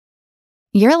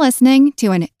You're listening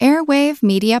to an Airwave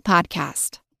Media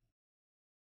Podcast.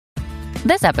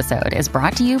 This episode is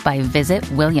brought to you by Visit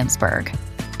Williamsburg.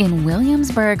 In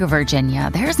Williamsburg, Virginia,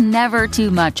 there's never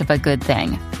too much of a good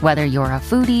thing. Whether you're a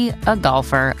foodie, a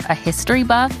golfer, a history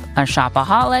buff, a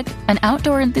shopaholic, an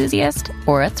outdoor enthusiast,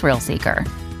 or a thrill seeker,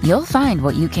 you'll find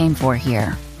what you came for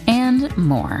here and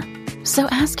more. So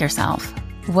ask yourself,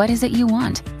 what is it you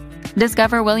want?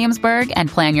 Discover Williamsburg and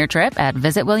plan your trip at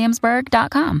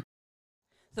visitwilliamsburg.com.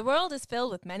 The world is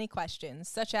filled with many questions,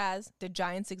 such as, did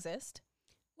giants exist?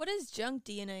 What is junk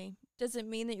DNA? Does it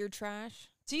mean that you're trash?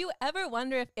 Do you ever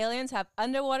wonder if aliens have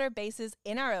underwater bases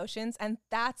in our oceans, and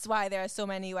that's why there are so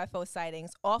many UFO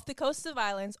sightings off the coasts of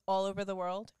islands all over the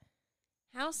world?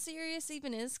 How serious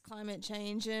even is climate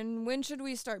change, and when should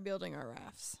we start building our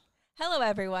rafts? Hello,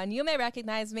 everyone. You may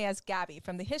recognize me as Gabby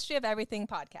from the History of Everything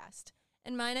podcast.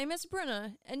 And my name is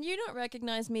Bruna, and you don't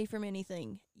recognize me from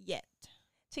anything yet.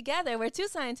 Together, we're two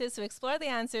scientists who explore the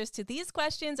answers to these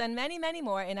questions and many, many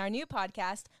more in our new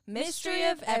podcast, Mystery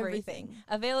of Everything,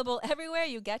 available everywhere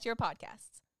you get your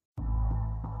podcasts.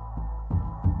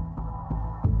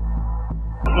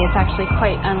 It's actually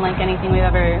quite unlike anything we've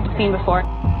ever seen before. A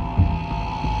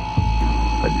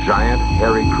giant,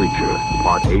 hairy creature,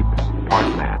 part ape,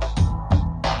 part man.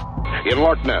 In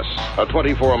Loch Ness, a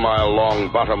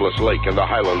 24-mile-long bottomless lake in the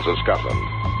Highlands of Scotland.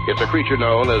 It's a creature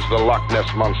known as the Loch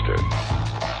Ness Monster.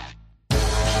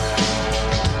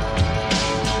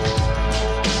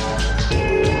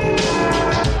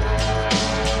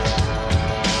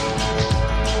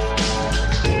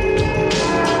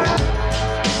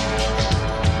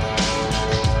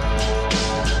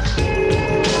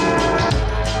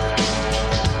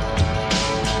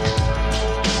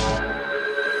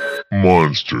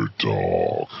 Monster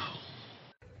Talk.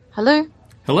 Hello?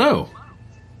 Hello.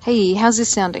 Hey, how's this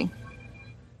sounding?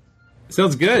 It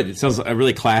sounds good. It sounds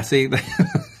really classy.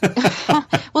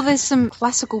 Well, there's some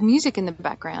classical music in the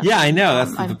background. Yeah, I know.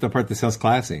 That's the part that sounds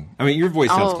classy. I mean, your voice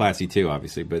sounds classy too,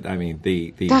 obviously, but I mean,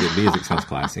 the music sounds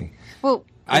classy. Well,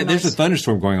 there's a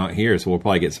thunderstorm going on here, so we'll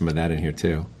probably get some of that in here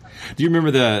too. Do you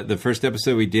remember the first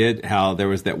episode we did, how there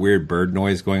was that weird bird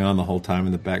noise going on the whole time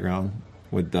in the background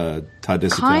with Todd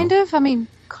Disotell?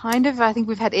 Kind of. I think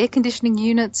we've had air conditioning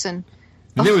units and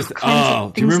there was do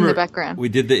you remember in the background? We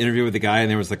did the interview with the guy, and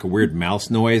there was like a weird mouse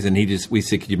noise, and we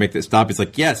said, "Could you make that stop?" He's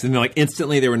like, "Yes," and then like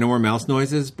instantly there were no more mouse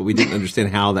noises, but we didn't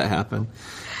understand how that happened.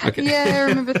 Okay. Yeah, I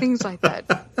remember things like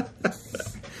that.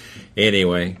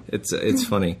 Anyway, it's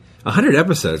funny. 100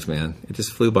 episodes, man! It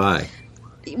just flew by.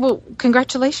 Well,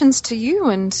 congratulations to you,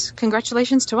 and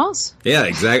congratulations to us. Yeah,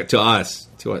 exactly. To us.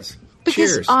 Because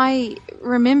cheers. I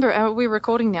remember, we're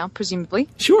recording now, presumably.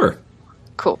 Sure.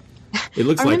 Cool. It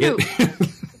looks like it.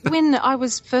 When I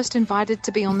was first invited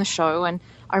to be on the show, and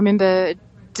I remember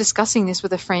discussing this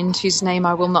with a friend whose name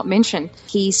I will not mention,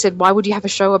 he said, why would you have a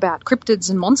show about cryptids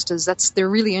and monsters? There are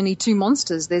really only two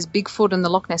monsters. There's Bigfoot and the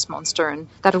Loch Ness Monster, and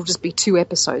that'll just be 2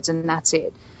 episodes, and that's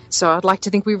it. So I'd like to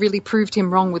think we really proved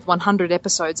him wrong with 100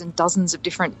 episodes and dozens of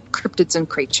different cryptids and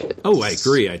creatures. Oh, I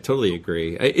agree. I totally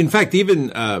agree. In fact, even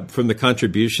from the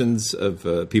contributions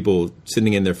of people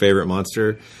sending in their favorite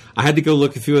monster, I had to go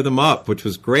look a few of them up, which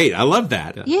was great. I love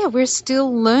that. Yeah, we're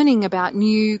still learning about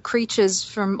new creatures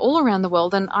from all around the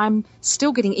world, and I'm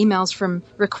still getting emails from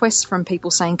requests from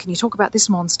people saying, can you talk about this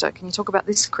monster? Can you talk about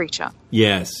this creature?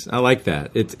 Yes, I like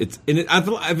that.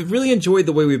 I've really enjoyed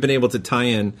the way we've been able to tie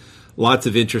in lots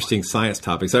of interesting science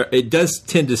topics. It does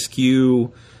tend to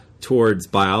skew towards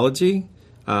biology,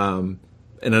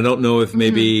 and I don't know if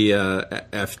maybe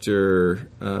after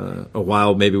a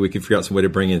while, maybe we could figure out some way to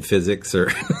bring in physics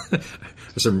or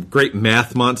some great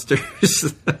math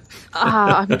monsters.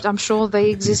 I'm sure they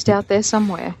exist out there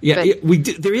somewhere. Yeah, we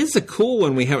do. There is a cool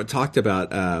one we haven't talked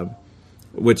about,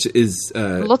 which is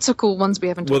lots of cool ones we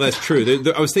haven't talked about. Well, that's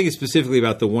true. I was thinking specifically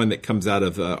about the one that comes out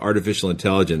of artificial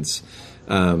intelligence.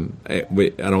 I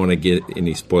don't want to get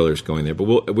any spoilers going there, but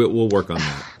we'll work on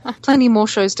that. Plenty more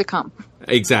shows to come.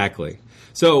 Exactly.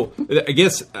 So I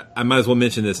guess I might as well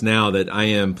mention this now that I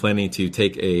am planning to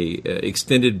take a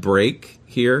extended break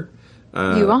here.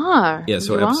 You are. Yeah,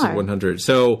 so episode 100.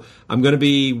 So I'm going to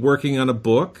be working on a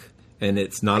book, and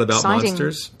it's not about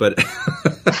monsters, but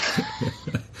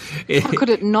how could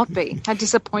it not be? How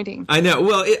disappointing. I know.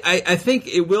 Well, I think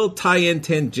it will tie in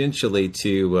tangentially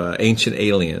to Ancient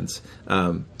Aliens.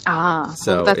 So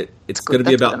it's going to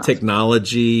be about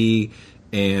technology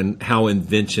and how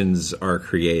inventions are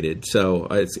created. So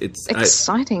it's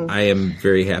exciting. I am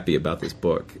very happy about this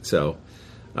book. So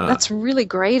that's really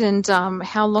great. And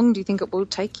how long do you think it will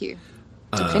take you?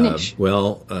 to finish?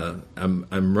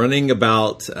 I'm running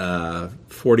about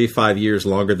 45 years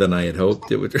longer than I had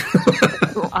hoped it would.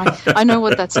 I know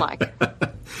what that's like.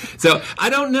 So I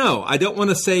don't know. I don't want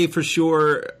to say for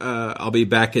sure I'll be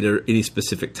back at any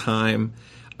specific time.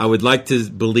 I would like to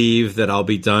believe that I'll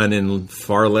be done in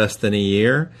far less than a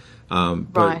year.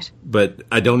 Right. But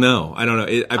I don't know. I've got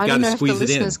to squeeze it in. I don't know if the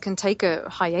listeners can take a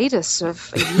hiatus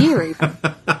of a year even.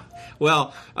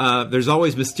 Well, there's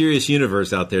always Mysterious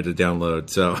Universe out there to download.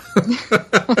 So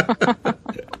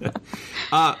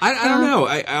I don't know.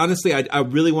 I honestly, I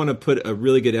really want to put a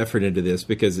really good effort into this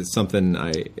because it's something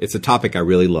it's a topic I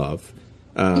really love.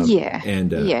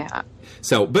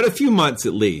 So, but a few months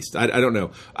at least. I don't know.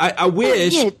 I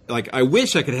wish, I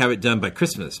wish I could have it done by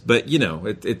Christmas. But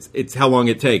it's how long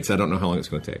it takes. I don't know how long it's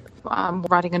going to take. I'm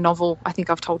writing a novel. I think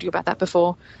I've told you about that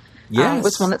before. Yes,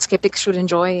 it's one that skeptics should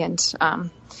enjoy, and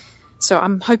so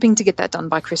I'm hoping to get that done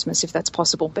by Christmas if that's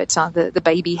possible. But the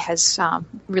baby has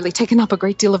really taken up a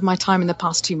great deal of my time in the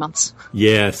past 2 months.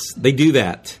 Yes, they do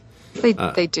that. They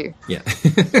do. Yeah.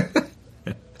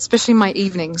 Especially my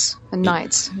evenings and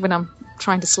nights when I'm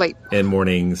trying to sleep. And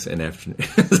mornings and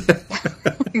afternoons.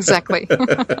 Exactly.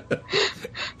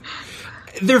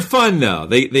 They're fun, though.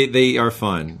 They are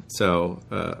fun. So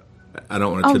I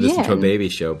don't want to turn this into a baby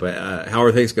show, but how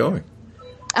are things going?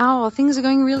 Oh, things are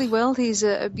going really well. He's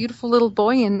a beautiful little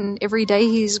boy, and every day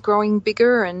he's growing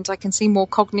bigger, and I can see more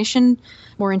cognition,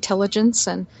 more intelligence,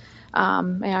 and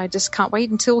I just can't wait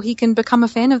until he can become a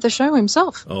fan of the show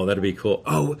himself. Oh, that'd be cool.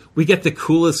 Oh, we get the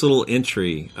coolest little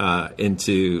entry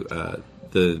into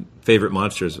the favorite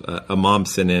monsters. A mom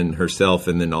sent in herself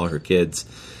and then all her kids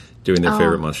doing their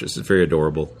favorite monsters. It's very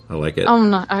adorable. I like it. Oh,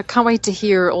 no, I can't wait to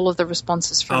hear all of the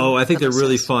responses from I think the they're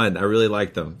really listeners. fun. I really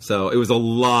like them. So it was a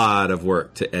lot of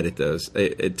work to edit those.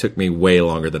 It took me way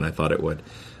longer than I thought it would.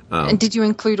 And did you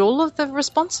include all of the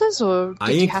responses, or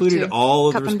I included all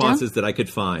of the responses that I could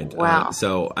find. Wow.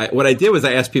 What I did was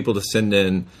I asked people to send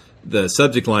in the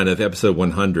subject line of episode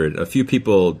 100. A few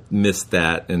people missed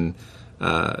that, and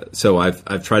so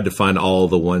I've tried to find all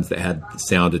the ones that had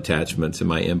sound attachments in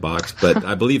my inbox. But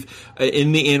I believe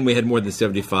in the end we had more than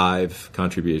 75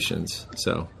 contributions.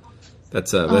 So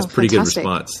that's pretty good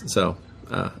response. So.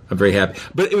 I'm very happy.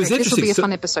 But it was interesting. This will be a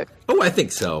fun episode. Oh, I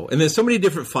think so. And there's so many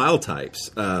different file types.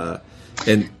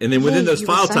 And then within those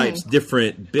file types,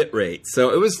 different bit rates.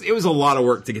 So it was a lot of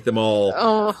work to get them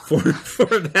all for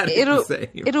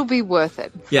that. It'll be worth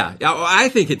it. Yeah, I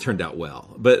think it turned out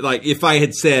well. But if I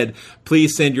had said,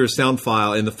 please send your sound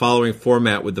file in the following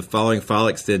format with the following file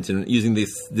extension using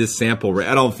this sample rate,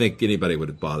 I don't think anybody would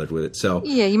have bothered with it. So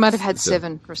yeah, you might have had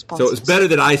 7 responses. So it's better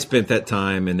that I spent that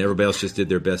time and everybody else just did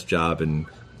their best job and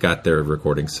got their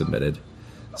recordings submitted.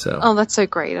 So that's so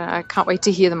great. I can't wait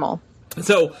to hear them all.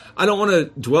 So I don't want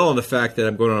to dwell on the fact that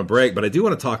I'm going on a break, but I do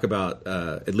want to talk about,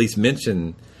 at least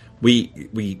mention,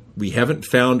 we haven't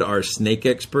found our snake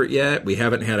expert yet. We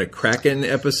haven't had a Kraken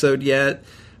episode yet.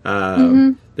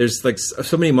 There's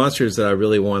so many monsters that I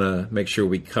really want to make sure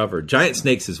we cover. Giant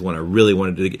snakes is one I really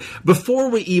wanted to get. Before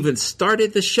we even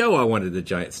started the show, I wanted a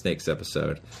giant snakes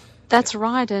episode. That's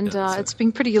right, and it's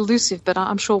been pretty elusive, but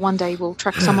I'm sure one day we'll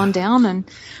track someone down, and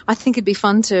I think it'd be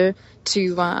fun to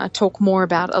talk more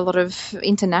about a lot of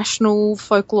international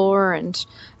folklore and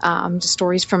just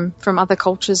stories from other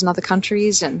cultures and other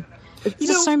countries, and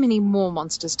there's so many more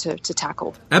monsters to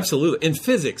tackle. Absolutely. And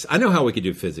physics. I know how we could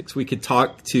do physics. We could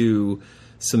talk to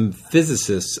some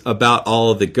physicists about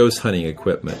all of the ghost hunting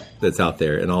equipment that's out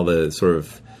there and all the sort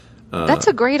of... That's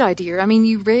a great idea. I mean,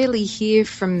 you rarely hear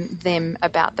from them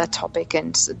about that topic,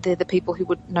 and they're the people who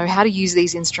would know how to use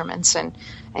these instruments and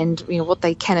what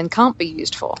they can and can't be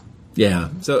used for. Yeah.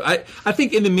 So I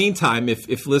think in the meantime,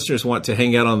 if listeners want to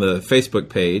hang out on the Facebook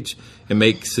page and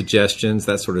make suggestions,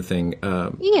 that sort of thing.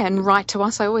 And write to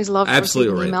us. I always love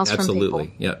receiving emails from people.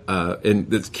 Yeah.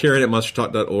 And it's Karen at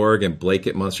monstertalk.org and Blake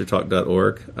at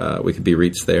monstertalk.org. We could be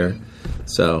reached there.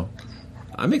 So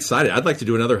I'm excited. I'd like to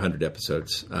do another 100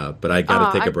 episodes, but I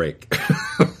got to take a break.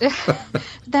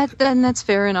 That's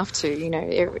fair enough too.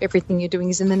 Everything you're doing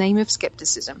is in the name of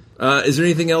skepticism. Is there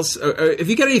anything else? Have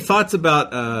you got any thoughts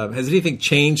about? Has anything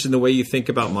changed in the way you think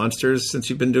about monsters since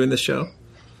you've been doing this show?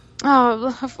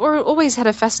 I've always had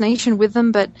a fascination with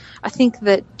them, but I think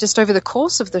that just over the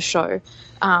course of the show,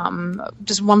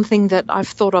 just one thing that I've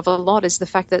thought of a lot is the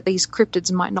fact that these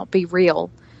cryptids might not be real,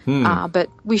 but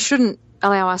we shouldn't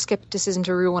allow our skepticism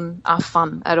to ruin our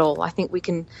fun at all. I think we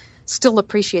can still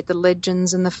appreciate the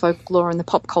legends and the folklore and the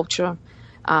pop culture,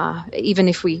 even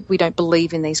if we don't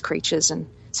believe in these creatures. And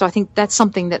so I think that's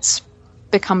something that's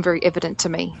become very evident to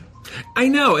me. I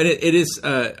know, and it is.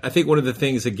 I think one of the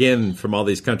things, again, from all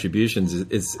these contributions,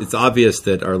 is it's obvious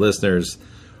that our listeners,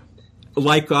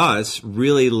 like us,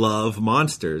 really love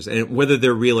monsters, and whether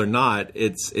they're real or not,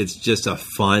 it's just a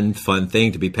fun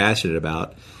thing to be passionate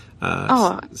about.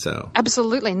 So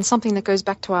absolutely, and something that goes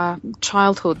back to our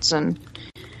childhoods, and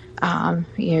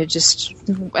just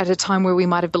at a time where we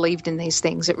might have believed in these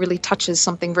things. It really touches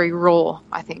something very raw,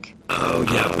 I think. Oh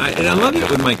yeah, and I love it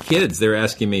with my kids. They're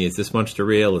asking me, "Is this monster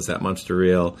real? Is that monster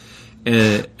real?"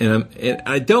 And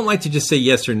I don't like to just say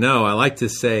yes or no. I like to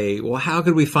say, well, how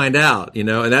could we find out? And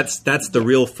that's the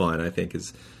real fun, I think,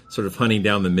 is sort of hunting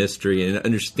down the mystery and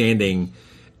understanding,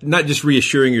 not just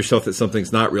reassuring yourself that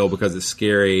something's not real because it's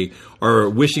scary, or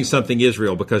wishing something is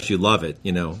real because you love it,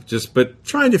 but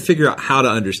trying to figure out how to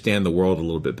understand the world a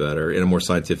little bit better in a more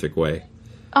scientific way.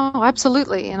 Oh,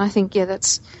 absolutely. And I think,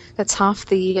 that's half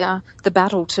the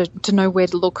battle, to know where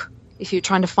to look if you're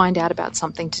trying to find out about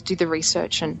something, to do the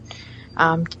research and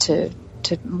to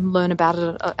learn about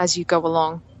it as you go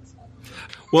along.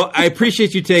 Well, I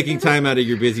appreciate you taking time out of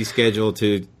your busy schedule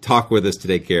to talk with us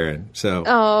today, Karen.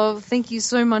 Thank you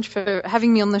so much for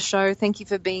having me on the show. Thank you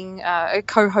for being a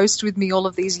co-host with me all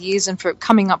of these years and for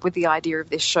coming up with the idea of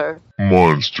this show.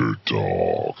 Monster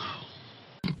Talk.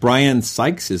 Brian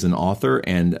Sykes is an author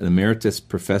and an emeritus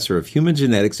professor of human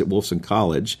genetics at Wolfson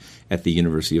College at the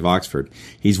University of Oxford.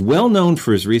 He's well known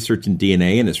for his research in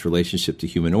DNA and its relationship to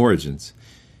human origins.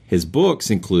 His books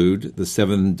include The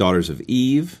Seven Daughters of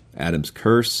Eve, Adam's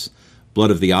Curse,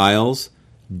 Blood of the Isles,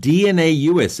 DNA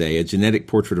USA, A Genetic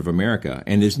Portrait of America,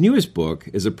 and his newest book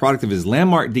is a product of his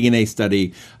landmark DNA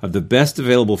study of the best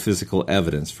available physical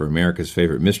evidence for America's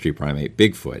favorite mystery primate,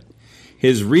 Bigfoot.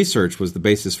 His research was the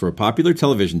basis for a popular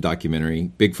television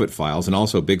documentary, Bigfoot Files, and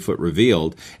also Bigfoot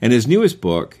Revealed, and his newest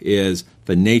book is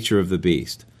The Nature of the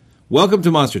Beast. Welcome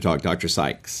to Monster Talk, Dr.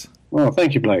 Sykes. Well,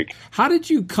 thank you, Blake. How did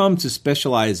you come to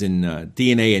specialize in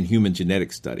DNA and human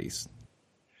genetic studies?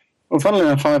 Well, funnily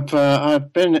enough,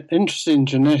 I've been interested in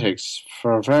genetics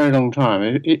for a very long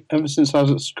time, ever since I was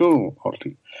at school,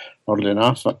 oddly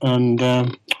enough. And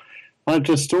I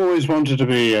just always wanted to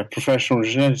be a professional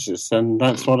geneticist, and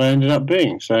that's what I ended up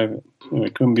being. So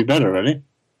it couldn't be better, really.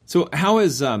 So how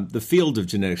has the field of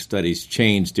genetic studies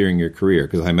changed during your career?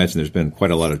 Because I imagine there's been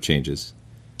quite a lot of changes.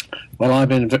 Well, I've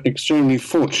been extremely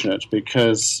fortunate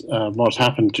because what's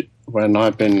happened when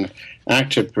I've been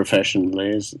active professionally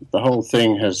is the whole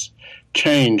thing has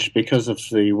changed because of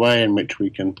the way in which we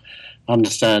can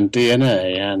understand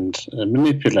DNA and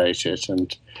manipulate it,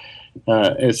 and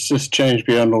it's just changed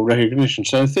beyond all recognition.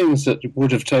 So things that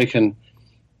would have taken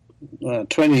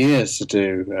 20 years to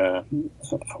do a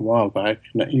while back,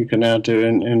 you can now do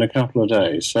in a couple of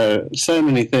days. So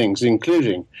many things,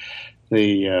 including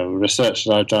the research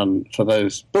that I've done for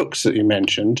those books that you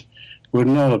mentioned, would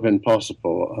not have been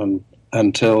possible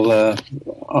until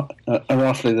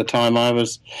roughly the time I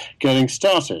was getting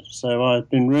started. So I've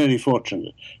been really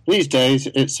fortunate. These days,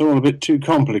 it's all a bit too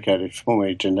complicated for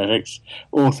me, genetics.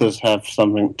 Authors have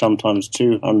sometimes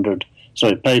 200,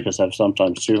 papers have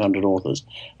sometimes 200 authors,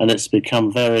 and it's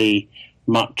become very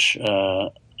much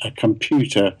a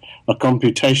computational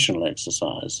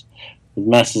exercise with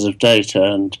masses of data,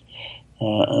 and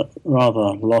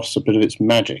rather lost a bit of its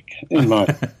magic in my...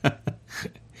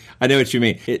 I know what you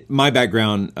mean. My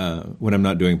background, when I'm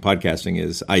not doing podcasting,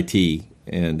 is IT,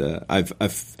 and I've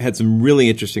had some really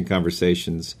interesting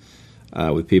conversations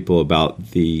with people about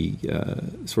the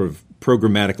sort of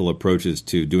programmatical approaches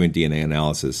to doing DNA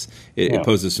analysis. It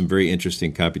poses some very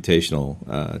interesting computational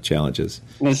challenges.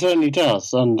 It certainly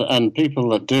does, and people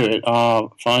that do it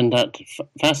find that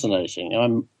fascinating.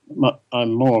 I'm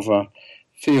more of a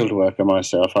field worker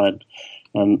myself, and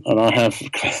I have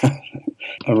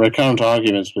recurrent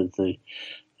arguments with the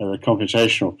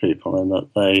computational people, in that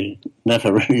they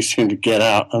never really seem to get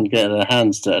out and get their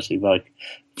hands dirty by,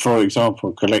 for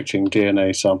example, collecting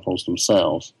DNA samples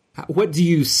themselves. What do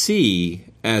you see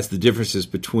as the differences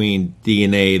between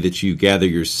DNA that you gather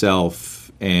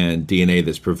yourself and DNA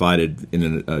that's provided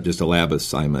in just a lab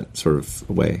assignment sort of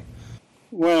way?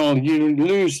 Well, you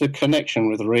lose the connection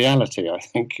with reality, I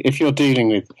think. If you're dealing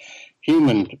with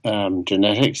human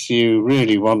genetics, you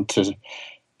really want to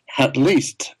at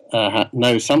least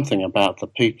know something about the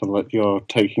people that you're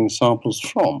taking samples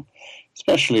from,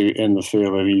 especially in the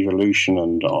field of evolution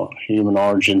and human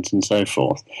origins and so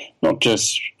forth, not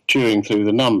just chewing through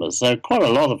the numbers. So quite a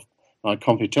lot of my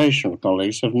computational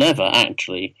colleagues have never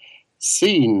actually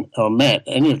seen or met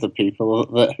any of the people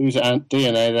whose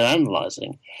DNA they're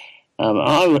analysing.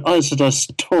 I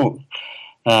suggest talk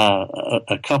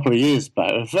a couple of years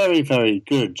back, a very, very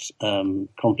good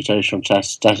computational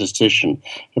statistician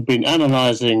had been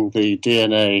analysing the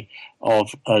DNA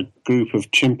of a group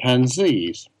of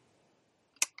chimpanzees.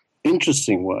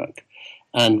 Interesting work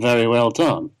and very well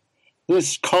done.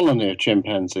 This colony of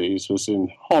chimpanzees was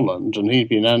in Holland, and he'd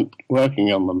been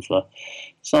working on them for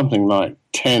something like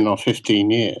 10 or 15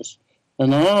 years.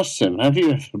 And I asked him, have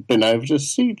you ever been over to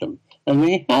see them? And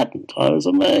he hadn't. I was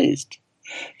amazed.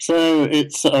 So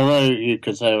although you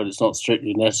could say, well, it's not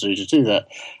strictly necessary to do that,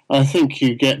 I think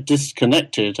you get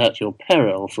disconnected at your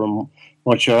peril from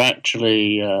what you're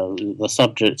actually the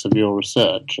subjects of your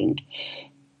research. And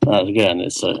again,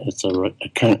 it's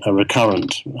a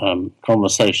recurrent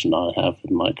conversation I have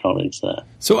with my colleagues there.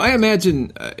 So I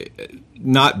imagine,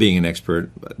 not being an expert,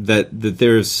 that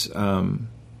there's a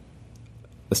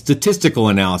statistical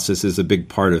analysis is a big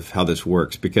part of how this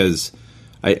works, because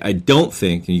I don't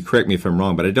think, and you correct me if I'm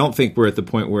wrong, but I don't think we're at the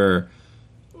point where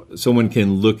someone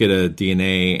can look at a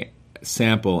DNA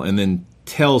sample and then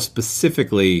tell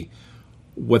specifically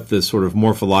what the sort of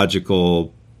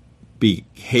morphological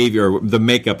behavior, the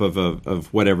makeup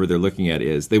of whatever they're looking at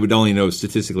is. They would only know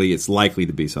statistically it's likely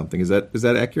to be something. Is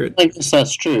that accurate? I guess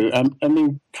that's true. I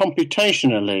mean,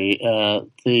 computationally,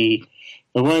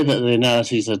 the way that the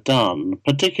analyses are done,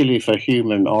 particularly for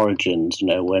human origins,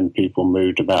 when people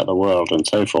moved about the world and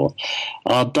so forth,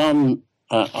 are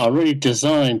really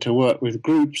designed to work with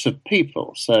groups of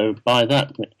people. So by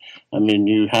that, I mean,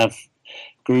 you have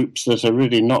groups that are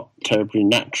really not terribly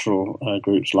natural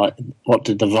groups, like what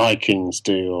did the Vikings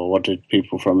do, or what did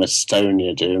people from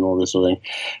Estonia do, and all this sort of thing.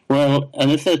 Well,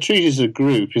 and if they're treated as a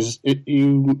group,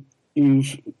 you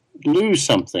lose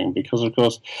something, because of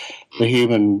course the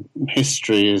human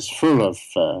history is full of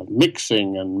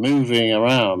mixing and moving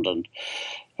around, and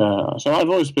so I've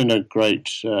always been a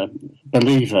great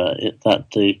believer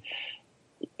that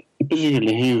particularly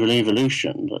in human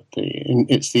evolution, that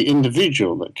it's the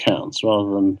individual that counts,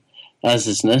 rather than, as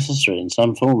is necessary in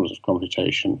some forms of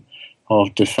computation,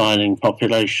 of defining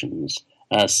populations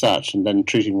as such and then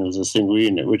treating them as a single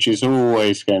unit, which is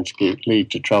always going to lead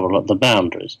to trouble at the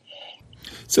boundaries.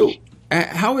 So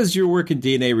how has your work in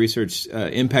DNA research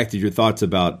impacted your thoughts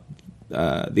about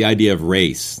the idea of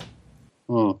race?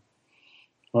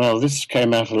 Well, this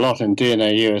came out a lot in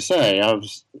DNA USA.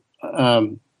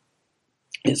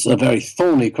 It's a very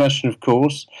thorny question, of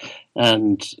course,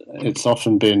 and it's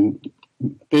often been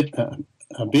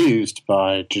abused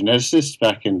by geneticists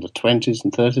back in the 20s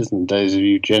and 30s and days of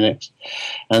eugenics,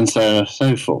 and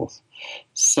so forth.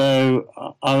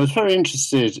 So I was very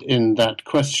interested in that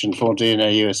question for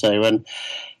DNA USA when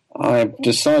I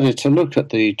decided to look at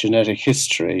the genetic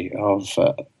history of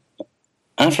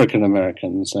African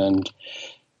Americans and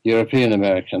European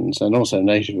Americans and also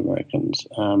Native Americans.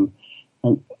 And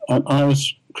I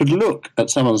could look at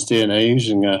someone's DNA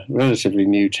using a relatively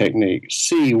new technique,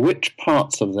 see which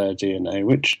parts of their DNA,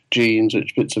 which genes,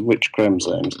 which bits of which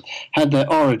chromosomes, had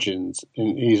their origins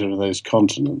in either of those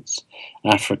continents,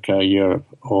 Africa, Europe,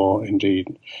 or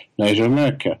indeed Native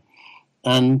America.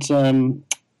 And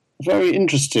very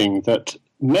interesting that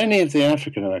many of the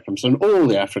African Americans, and all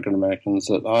the African Americans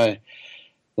that I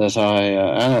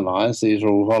analysed, these are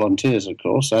all volunteers, of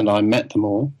course, and I met them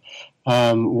all,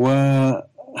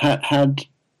 had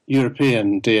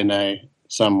European DNA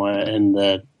somewhere in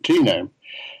their genome,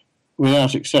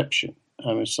 without exception.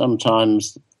 I mean,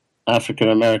 sometimes African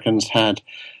Americans had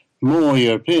more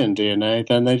European DNA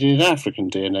than they did African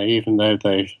DNA, even though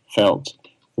they felt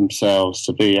themselves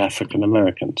to be African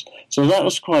Americans. So that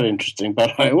was quite interesting.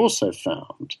 But I also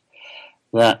found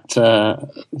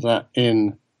that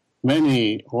in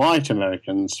many white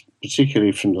Americans,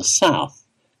 particularly from the South,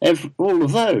 all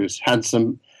of those had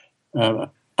some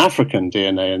African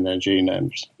DNA in their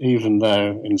genomes, even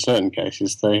though in certain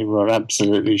cases they were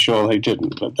absolutely sure they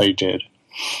didn't, but they did.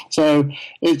 So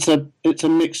it's a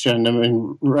mixture, and I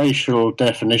mean, racial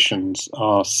definitions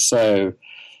are so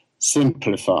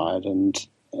simplified, and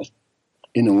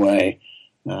in a way,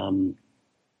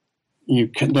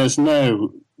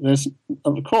 there's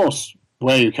of course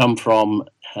where you come from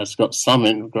has got some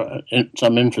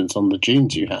influence on the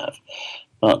genes you have,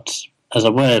 but as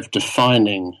a way of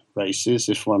defining races,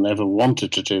 if one ever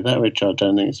wanted to do that, which I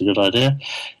don't think is a good idea,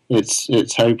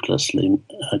 it's hopelessly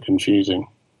confusing.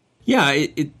 Yeah,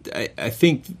 I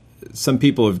think some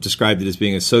people have described it as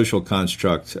being a social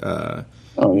construct. So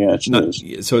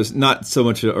it's not so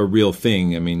much a real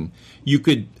thing. I mean, you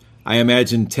could, I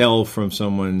imagine, tell from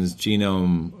someone's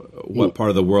genome what part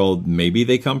of the world maybe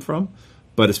they come from,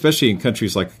 but especially in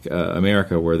countries like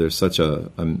America, where there's such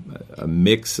a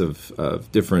mix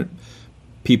of different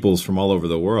peoples from all over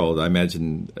the world, I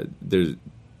imagine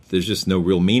there's just no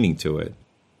real meaning to it.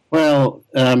 Well,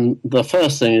 the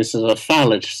first thing is a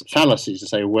fallacy to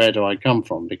say, where do I come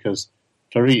from? Because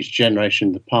for each generation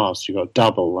in the past, you've got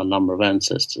double the number of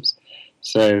ancestors.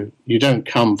 So you don't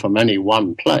come from any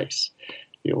one place.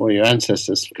 Your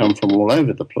ancestors come from all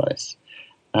over the place.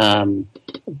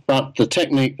 But the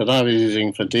technique that I was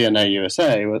using for DNA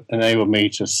USA enabled me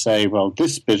to say, well,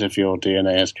 this bit of your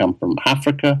DNA has come from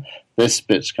Africa, this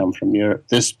bit's come from Europe,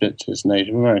 this bit is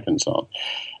Native American, so on.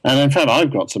 And in fact,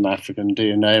 I've got some African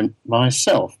DNA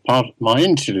myself, part of my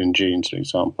insulin genes, for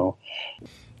example.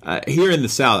 Here in the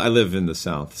South, I live in the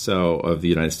South of the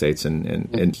United States,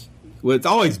 and well, it's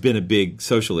always been a big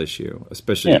social issue,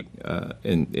 especially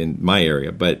in my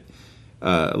area. But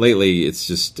lately, it's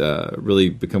just really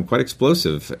become quite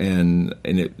explosive, and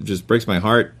it just breaks my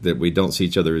heart that we don't see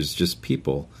each other as just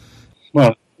people. Well,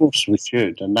 of course we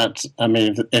should, and that's, I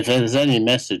mean, if there's any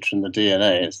message from the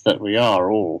DNA, it's that we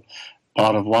are all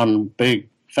part of one big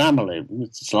family.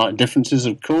 Slight differences,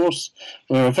 of course.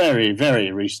 We're a very,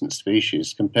 very recent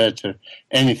species compared to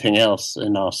anything else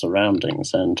in our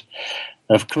surroundings, and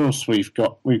of course we've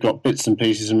got bits and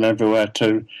pieces from everywhere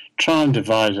to try and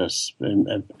divide us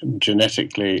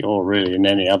genetically or really in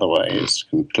any other way is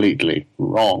completely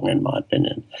wrong, in my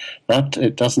opinion. But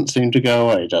it doesn't seem to go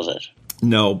away, does it?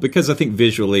 No, because I think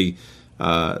visually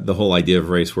the whole idea of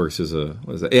race works as a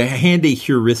handy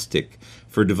heuristic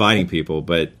for dividing people,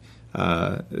 but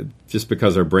just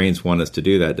because our brains want us to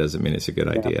do that doesn't mean it's a good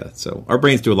idea. So our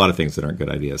brains do a lot of things that aren't good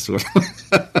ideas.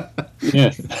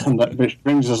 Yes, and which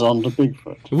brings us on to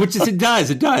Bigfoot.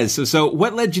 It does. So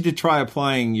what led you to try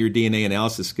applying your DNA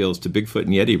analysis skills to Bigfoot and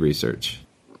Yeti research?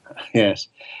 Yes,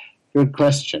 good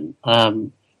question.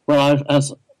 Well,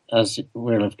 as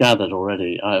we'll have gathered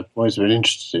already, I've always been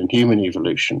interested in human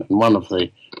evolution, and one of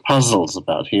the puzzles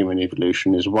about human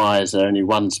evolution is why is there only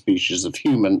one species of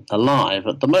human alive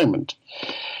at the moment?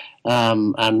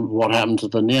 And what happened to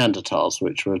the Neanderthals,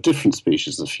 which were a different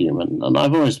species of human? And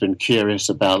I've always been curious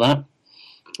about that.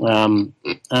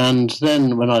 And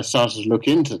then when I started to look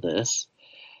into this,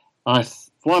 I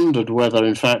wondered whether,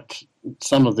 in fact,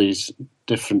 some of these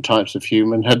different types of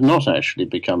human had not actually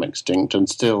become extinct and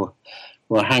still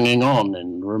were hanging on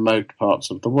in remote parts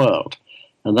of the world.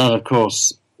 And that, of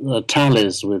course,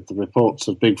 tallies with the reports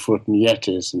of Bigfoot and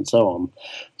Yetis and so on.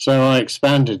 So I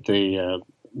expanded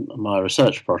my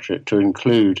research project to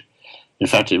include, in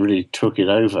fact, it really took it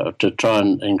over, to try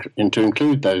and to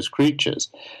include those creatures.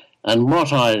 And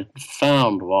what I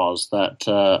found was that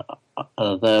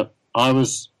I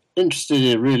was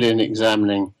interested really in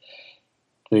examining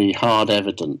the hard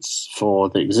evidence for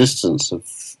the existence of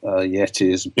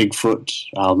Yetis, Bigfoot,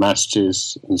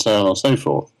 Almasties, and so on and so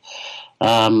forth.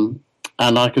 And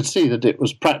I could see that it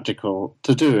was practical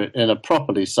to do it in a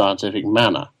properly scientific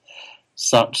manner,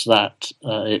 such that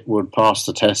it would pass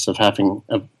the test of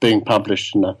being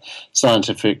published in a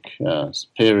scientific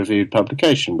peer-reviewed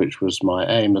publication, which was my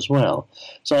aim as well.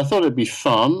 So I thought it'd be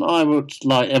fun. I would,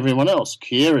 like everyone else,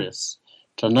 curious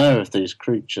to know if these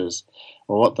creatures,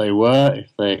 or what they were, if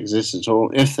they existed at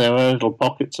all, if there were little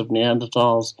pockets of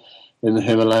Neanderthals in the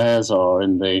Himalayas or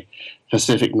in the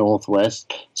Pacific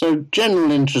Northwest. So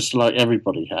general interest like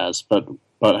everybody has, but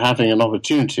having an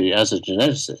opportunity as a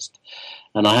geneticist.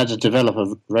 And I had to develop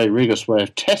a very rigorous way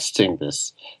of testing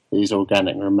these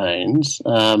organic remains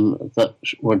that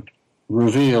would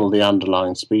reveal the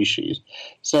underlying species.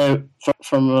 So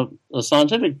from a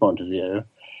scientific point of view,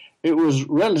 it was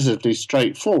relatively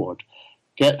straightforward.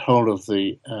 Get hold of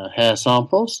the hair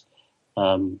samples.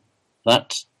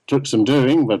 That took some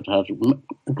doing, but had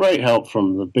great help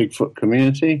from the Bigfoot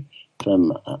community,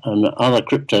 and other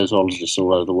cryptozoologists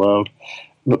all over the world.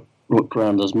 Looked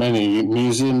around as many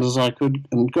museums as I could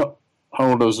and got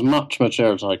hold of as much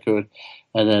material as I could,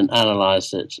 and then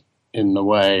analysed it in the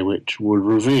way which would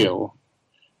reveal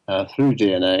through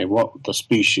DNA what the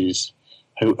species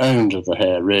who owned the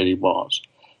hair really was.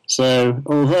 So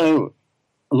although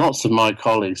lots of my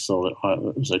colleagues thought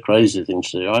it was a crazy thing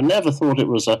to do, I never thought it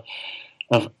was a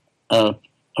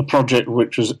project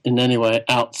which was in any way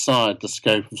outside the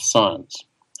scope of science.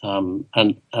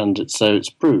 So it's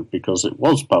proved because it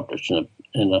was published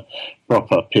in a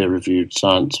proper peer-reviewed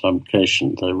science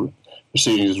publication, the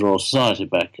Proceedings of the Royal Society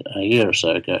back a year or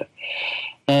so ago.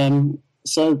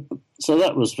 So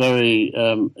that was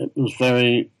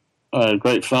very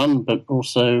great fun, but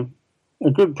also a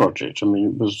good project. I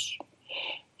mean,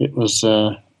 it was.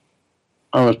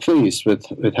 I was pleased with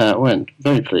how it went.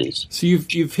 Very pleased. So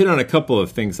you've hit on a couple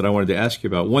of things that I wanted to ask you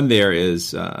about. One there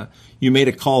is you made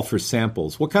a call for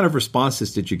samples. What kind of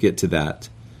responses did you get to that?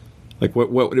 Like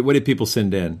what did people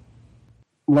send in?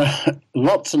 Well,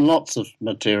 lots and lots of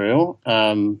material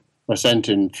were sent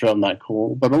in from that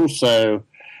call, but also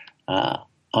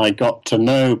I got to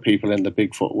know people in the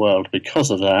Bigfoot world because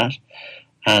of that,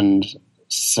 and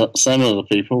some of the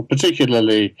people,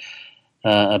 particularly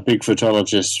a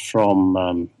Bigfootologist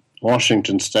from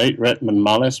Washington State, Retmond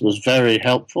Mullis, was very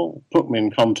helpful, put me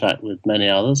in contact with many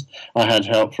others. I had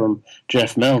help from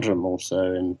Jeff Meldrum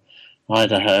also in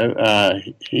Idaho.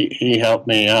 He helped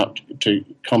me out to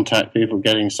contact people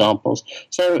getting samples.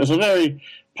 So it was a very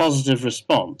positive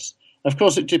response. Of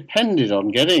course, it depended on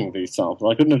getting these samples.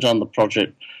 I couldn't have done the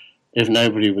project if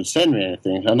nobody would send me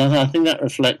anything. And I think that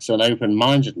reflects an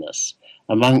open-mindedness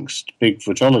amongst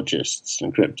Bigfootologists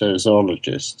and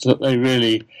cryptozoologists, that they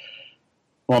really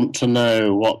want to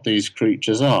know what these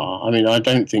creatures are. I mean, I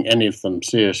don't think any of them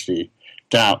seriously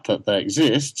doubt that they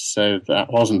exist, so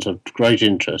that wasn't of great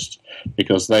interest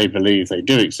because they believe they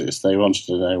do exist. They wanted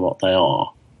to know what they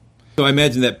are. So I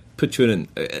imagine that puts you in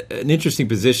an interesting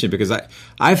position, because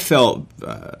I felt,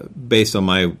 based on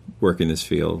my work in this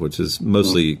field, which has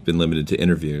mostly been limited to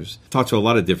interviews, talked to a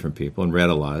lot of different people and read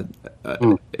a lot,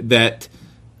 that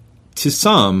to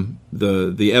some,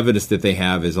 the evidence that they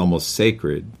have is almost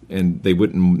sacred, and they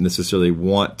wouldn't necessarily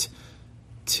want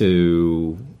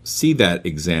to see that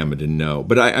examined and know.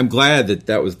 But I'm glad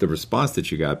that was the response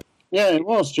that you got. Yeah, it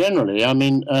was generally. I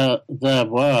mean, there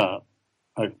were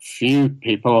a few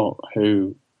people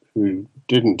who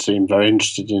didn't seem very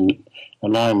interested in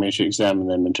allowing me to examine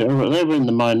their material, but they were in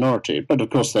the minority. But of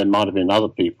course, there might have been other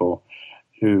people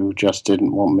who just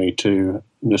didn't want me to,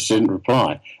 just didn't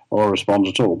reply or respond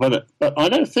at all. But I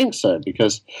don't think so,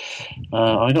 because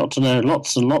I got to know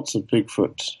lots and lots of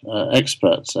Bigfoot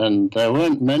experts, and there were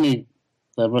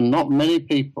not many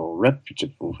people,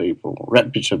 reputable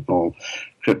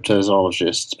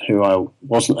cryptozoologists who I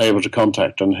wasn't able to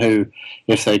contact and who,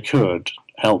 if they could,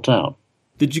 helped out.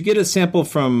 Did you get a sample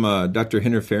from Dr.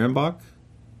 Henner Fehrenbach?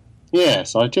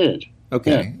 Yes, I did.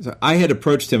 Okay. Yeah. So I had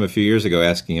approached him a few years ago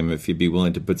asking him if he'd be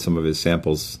willing to put some of his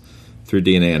samples through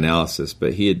DNA analysis,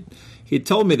 but he had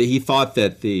told me that he thought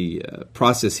that the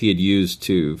process he had used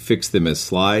to fix them as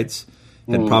slides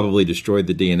had probably destroyed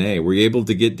the DNA. Were you able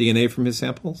to get DNA from his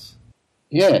samples?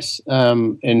 Yes.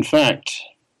 In fact,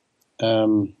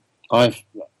 I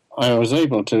was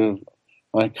able to.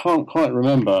 I can't quite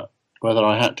remember whether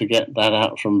I had to get that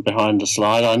out from behind the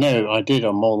slide. I know I did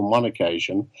on more than one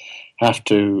occasion have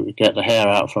to get the hair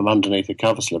out from underneath a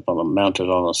cover slip mounted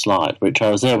on a slide, which I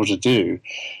was able to do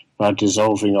by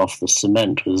dissolving off the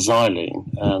cement with xylene,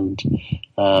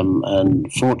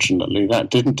 and fortunately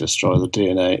that didn't destroy the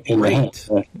DNA in the hair.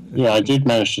 Yeah, I did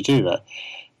manage to do that.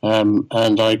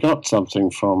 And I got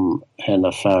something from Henner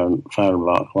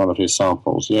Fehrenbach, one of his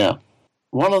samples, yeah.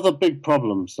 One of the big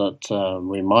problems that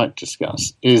we might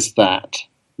discuss is that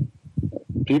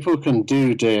people can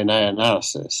do DNA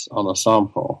analysis on a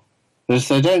sample, but if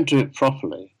they don't do it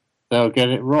properly, they'll get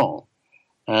it wrong.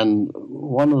 And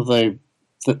one of the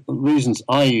reasons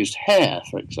I used hair,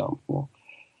 for example,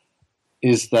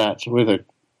 is that with a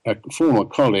former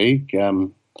colleague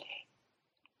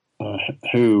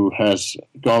who has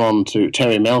gone on to,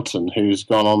 Terry Melton, who's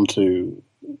gone on to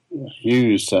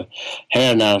use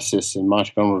hair analysis in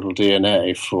mitochondrial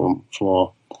DNA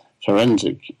for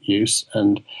forensic use,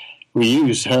 and we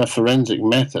use her forensic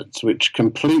methods which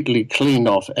completely clean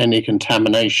off any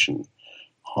contamination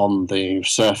on the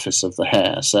surface of the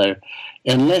hair. So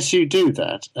unless you do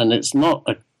that, and it's not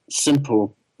a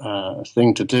simple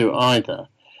thing to do either,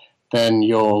 then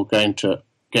you're going to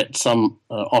get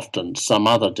often some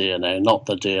other DNA, not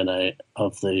the DNA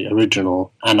of the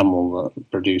original animal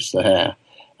that produced the hair.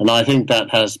 And I think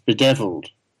that has bedeviled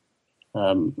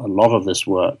a lot of this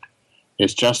work.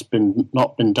 It's just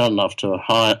not been done to a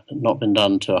high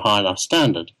enough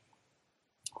standard,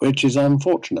 which is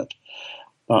unfortunate.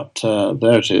 But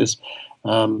there it is.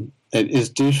 It is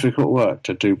difficult work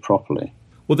to do properly.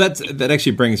 Well, that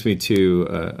actually brings me to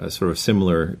a sort of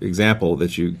similar example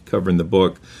that you cover in the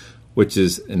book, which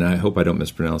is, and I hope I don't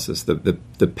mispronounce this, the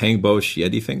Pangboche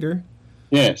Yeti finger?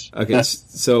 Yes. Okay,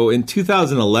 so in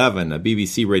 2011, a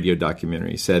BBC radio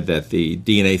documentary said that the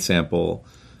DNA sample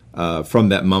from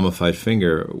that mummified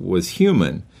finger was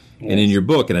human. Yes. And in your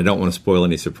book, and I don't want to spoil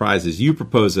any surprises, you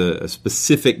propose a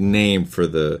specific name for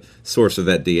the source of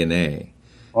that DNA.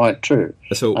 Right, true.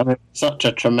 So, I mean, such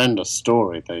a tremendous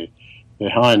story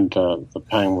behind the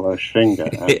Pangboche finger.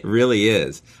 It really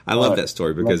is. I love that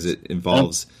story because it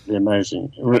involves...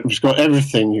 amazing. It's got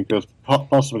everything you could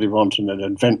possibly want in an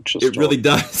adventure story. It really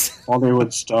does.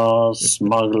 Hollywood stars,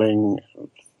 smuggling,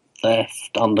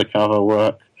 theft, undercover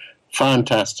work.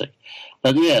 Fantastic.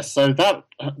 But yes, so that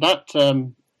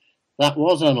that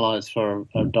was analysed for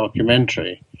a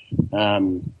documentary,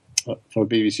 for a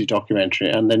BBC documentary,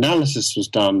 and the analysis was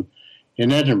done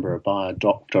in Edinburgh by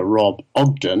Dr. Rob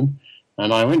Ogden,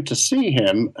 and I went to see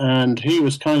him, and he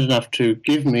was kind enough to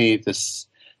give me the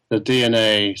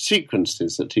DNA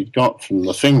sequences that he'd got from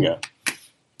the finger.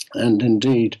 And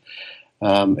indeed,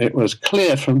 it was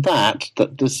clear from that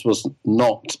this was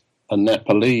not a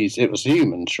Nepalese. It was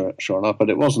human, sure enough,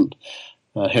 but it wasn't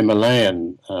a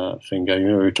Himalayan finger.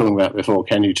 We were talking about before,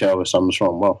 can you tell where someone's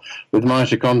from? Well, with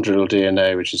mitochondrial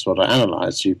DNA, which is what I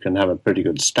analysed, you can have a pretty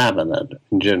good stab at that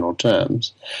in general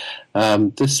terms.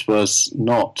 This was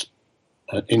not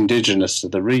indigenous to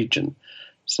the region.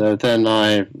 So then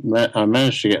I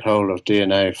managed to get hold of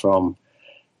DNA from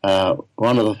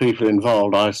one of the people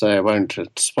involved. I say I won't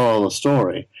spoil the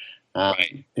story.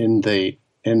 In the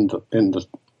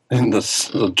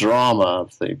drama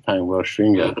of the Pangboche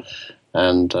finger,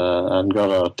 and got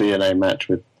a DNA match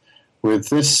with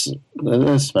this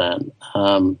man.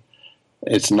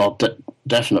 It's not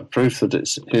definite proof that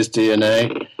it's his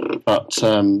DNA, but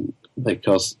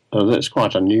because it's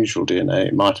quite unusual DNA,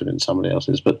 it might have been somebody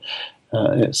else's, but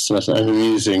it's an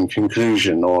amusing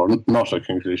conclusion, or not a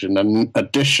conclusion, an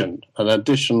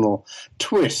additional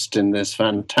twist in this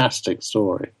fantastic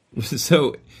story.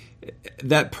 So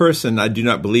that person, I do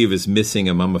not believe, is missing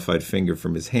a mummified finger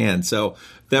from his hand. So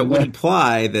that would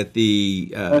imply that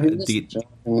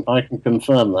I can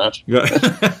confirm that.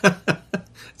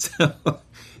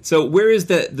 So where is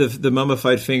the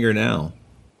mummified finger now?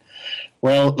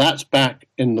 Well, that's back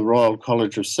in the Royal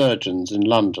College of Surgeons in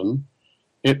London.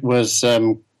 It was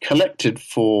collected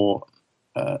for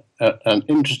an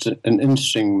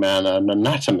interesting man, an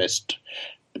anatomist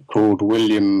called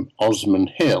William Osman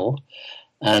Hill,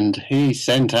 and he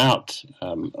sent out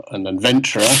an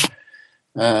adventurer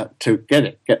to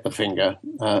get the finger,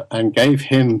 and gave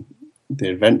him, the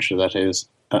adventurer that is,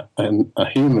 a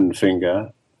human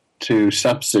finger to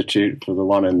substitute for the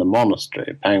one in the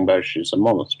monastery. Pangboche is a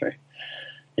monastery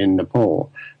in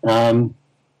Nepal.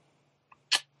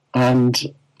 And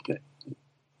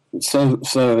so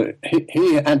he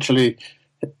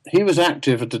was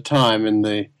active at the time in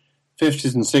the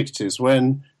 50s and 60s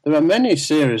when there were many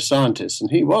serious scientists, and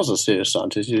he was a serious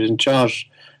scientist. He was in charge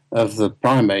of the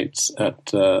primates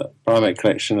primate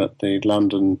collection at the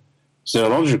London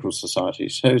Zoological Society.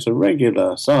 So he was a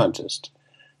regular scientist,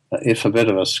 if a bit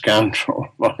of a scoundrel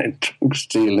by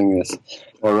stealing this,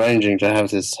 or arranging to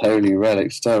have this holy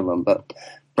relic stolen. But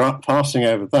passing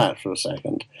over that for a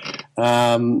second,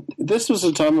 this was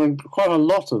a time when quite a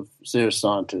lot of serious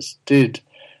scientists did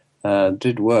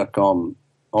work on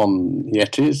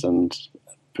Yetis and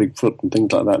Bigfoot and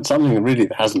things like that. Something that really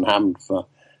hasn't happened for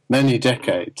many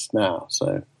decades now.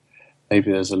 So maybe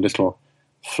there's a little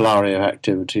flurry of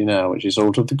activity now, which is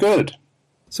all to the good.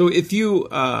 So if you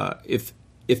if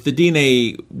the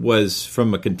DNA was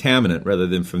from a contaminant rather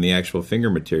than from the actual finger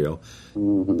material,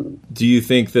 do you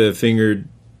think the finger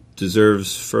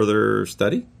deserves further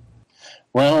study?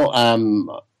 Well,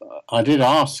 I did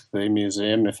ask the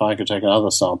museum if I could take another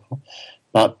sample,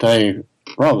 but they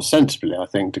rather sensibly, I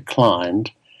think,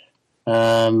 declined.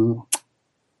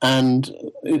 And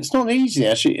it's not easy,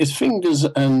 actually. It's fingers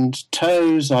and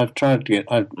toes. I've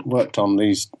worked on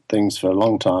these things for a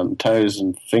long time. Toes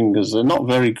and fingers, they're not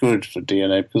very good for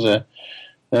DNA because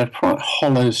they're quite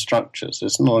hollow structures.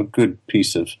 It's not a good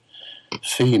piece of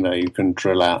femur you can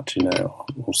drill out, or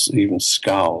even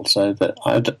skull. So that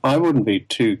I wouldn't be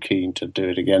too keen to do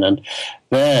it again. And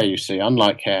there, you see,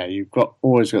 unlike hair, you've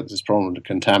always got this problem of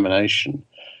contamination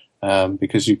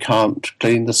because you can't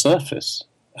clean the surface.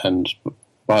 And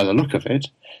by the look of it,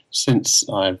 since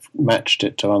I've matched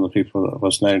it to other people that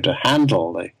was known to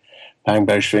handle the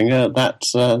Pangboche finger,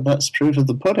 that's proof of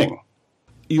the pudding.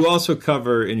 You also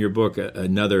cover in your book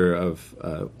another of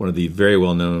one of the very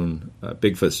well-known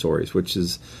Bigfoot stories, which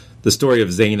is the story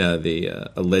of Zena, the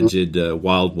alleged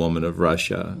wild woman of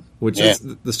Russia, which is,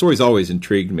 the story's always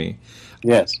intrigued me.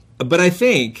 Yes. But I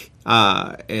think,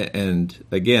 and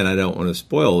again, I don't want to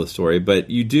spoil the story, but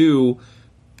you do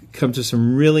come to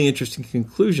some really interesting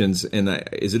conclusions. And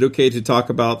is it okay to talk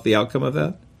about the outcome of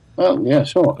that? Oh, yeah,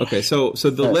 sure. Okay, so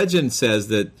the legend says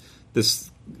that this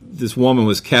woman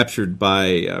was captured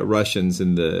by Russians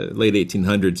in the late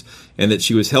 1800s, and that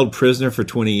she was held prisoner for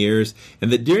 20 years,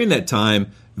 and that during that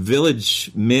time,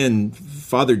 village men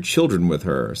fathered children with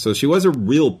her. So she was a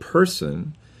real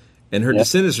person, and her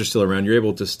descendants are still around. You're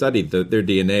able to study their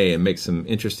DNA and make some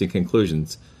interesting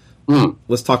conclusions.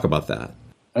 Let's talk about that.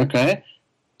 Okay.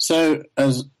 So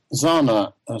as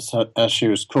Zana, as she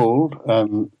was called,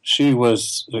 she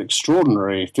was an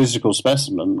extraordinary physical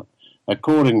specimen,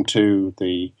 according to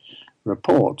the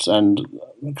reports. And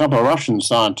a couple of Russian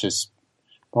scientists,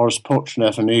 Boris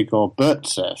Porchnev and Igor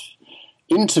Burtsev,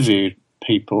 interviewed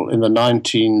people in the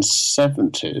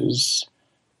 1970s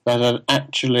that had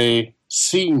actually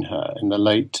seen her in the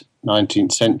late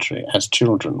 19th century as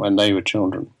children, when they were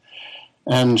children.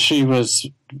 And she was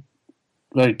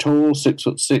very tall,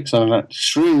 6'6", and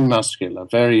extremely muscular,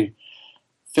 very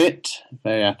fit,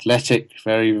 very athletic,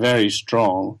 very, very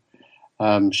strong.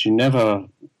 She never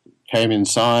came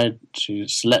inside. She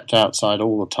slept outside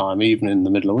all the time, even in the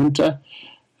middle of winter.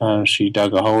 She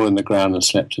dug a hole in the ground and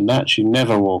slept in that. She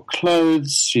never wore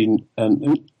clothes. And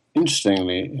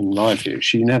interestingly, in my view,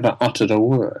 she never uttered a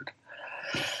word.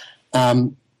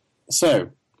 So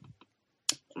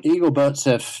Igor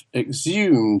Burtsev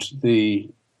exhumed the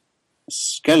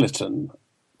skeleton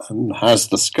and has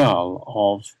the skull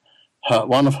of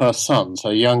one of her sons,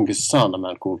 her youngest son, a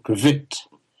man called Kvit.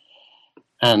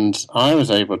 And I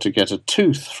was able to get a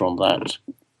tooth from that,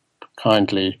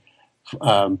 kindly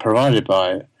provided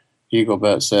by Igor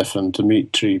Burtsev and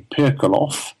Dmitry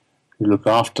Pirkolov, who look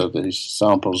after these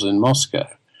samples in Moscow.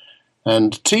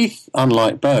 And teeth,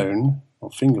 unlike bone,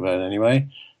 or finger bone anyway,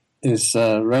 is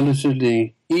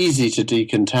relatively easy to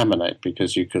decontaminate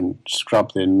because you can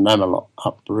scrub the enamel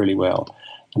up really well.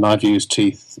 And I've used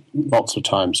teeth lots of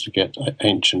times to get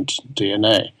ancient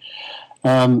DNA.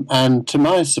 And to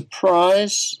my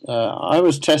surprise, I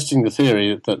was testing the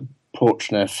theory that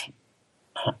Porchnev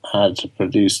had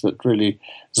produced, that really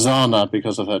Zana,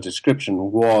 because of her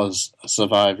description, was a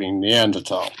surviving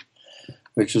Neanderthal,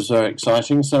 which was very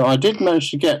exciting. So I did manage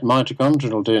to get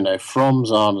mitochondrial DNA from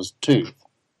Zana's tooth.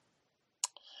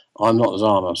 I'm not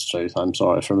Zana's tooth, I'm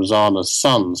sorry, from Zana's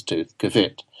son's tooth,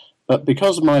 Kvit. But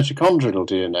because mitochondrial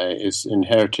DNA is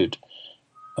inherited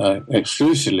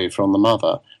exclusively from the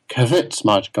mother, Kvit's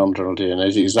mitochondrial DNA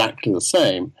is exactly the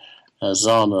same as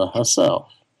Zana herself.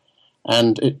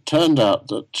 And it turned out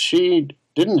that she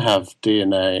didn't have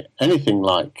DNA anything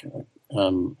like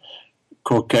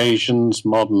Caucasians,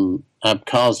 modern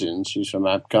Abkhazians. She's from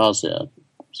Abkhazia,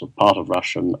 so part of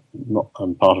Russia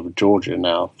and part of Georgia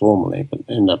now, formally, but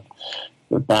in a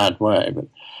bad way. But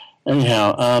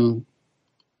anyhow,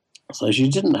 so she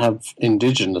didn't have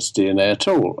indigenous DNA at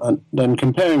all. And then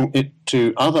comparing it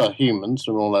to other humans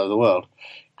from all over the world,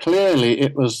 clearly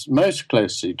it was most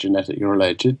closely genetically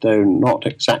related, though not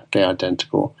exactly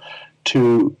identical,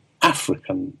 to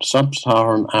African,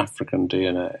 sub-Saharan African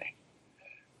DNA,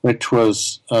 which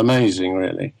was amazing,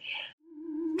 really.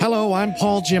 Hello, I'm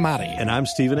Paul Giamatti. And I'm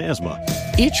Stephen Asma.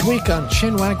 Each week on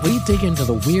Chinwag, we dig into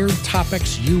the weird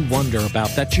topics you wonder about,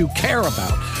 that you care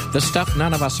about. The stuff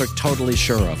none of us are totally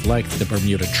sure of, like the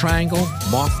Bermuda Triangle,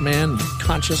 Mothman,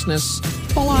 consciousness,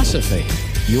 philosophy,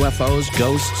 UFOs,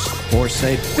 ghosts, or,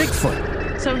 say, Bigfoot.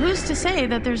 So who's to say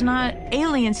that there's not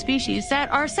alien species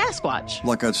that are Sasquatch?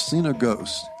 Like I'd seen a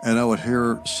ghost, and I would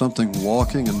hear something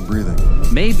walking and breathing.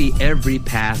 Maybe every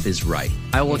path is right.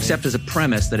 I will accept as a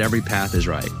premise that every path is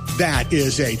right. That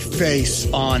is a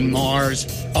face on Mars.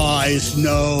 Eyes,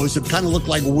 nose. It kind of looked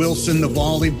like Wilson the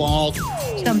volleyball.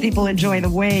 Some people enjoy the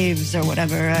waves or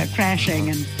whatever crashing,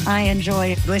 and I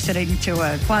enjoy listening to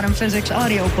a quantum physics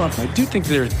audiobook. I do think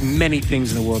there are many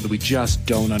things in the world that we just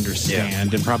don't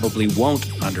understand and probably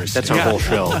won't understand. That's our whole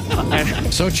show.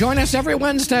 So join us every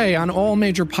Wednesday on all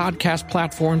major podcast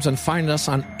platforms and find us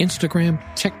on Instagram,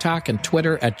 TikTok, and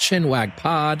Twitter at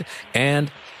ChinwagPod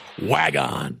and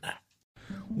Wagon.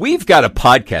 We've got a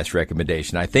podcast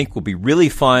recommendation I think will be really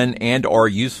fun and or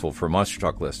useful for Monster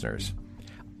Talk listeners.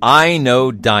 I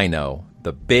Know Dino,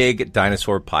 the Big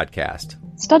Dinosaur Podcast.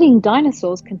 Studying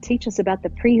dinosaurs can teach us about the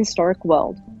prehistoric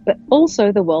world, but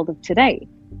also the world of today.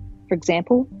 For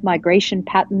example, migration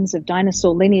patterns of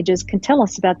dinosaur lineages can tell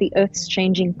us about the Earth's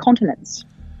changing continents.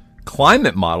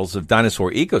 Climate models of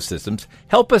dinosaur ecosystems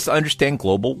help us understand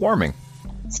global warming.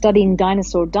 Studying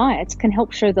dinosaur diets can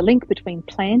help show the link between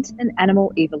plant and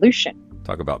animal evolution.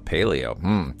 Talk about paleo.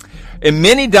 In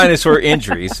many dinosaur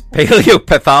injuries,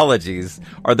 paleopathologies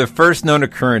are the first known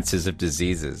occurrences of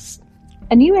diseases.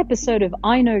 A new episode of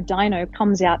I Know Dino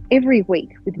comes out every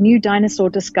week with new dinosaur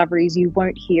discoveries you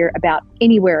won't hear about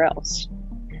anywhere else.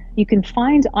 You can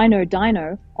find I Know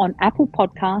Dino on Apple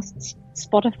Podcasts,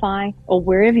 Spotify, or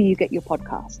wherever you get your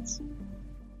podcasts.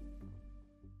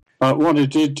 What it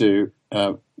did do,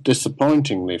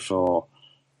 disappointingly for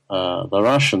the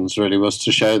Russians, really, was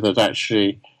to show that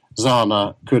actually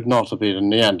Zana could not have been a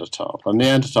Neanderthal. A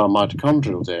Neanderthal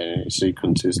mitochondrial DNA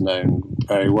sequence is known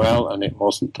very well, and it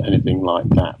wasn't anything like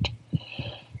that.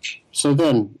 So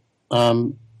then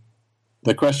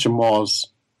the question was,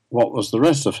 what was the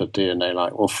rest of her DNA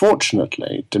like? Well,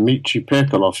 fortunately, Dmitry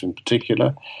Pirkolov in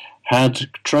particular had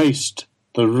traced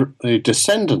the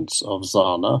descendants of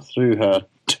Zana, through her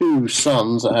 2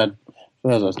 sons that had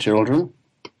further children,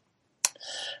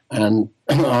 and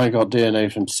I got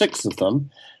DNA from 6 of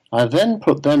them. I then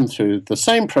put them through the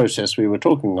same process we were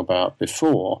talking about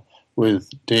before with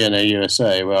DNA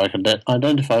USA, where I could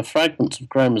identify fragments of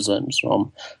chromosomes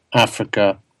from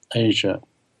Africa, Asia,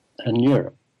 and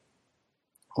Europe.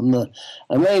 And the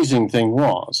amazing thing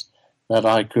was that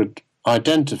I could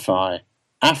identify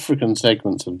African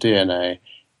segments of DNA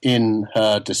in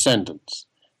her descendants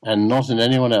and not in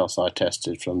anyone else I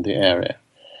tested from the area.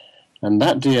 And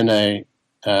that DNA,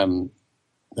 there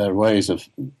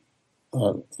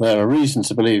are reasons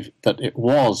to believe that it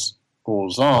was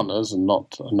all Zanas and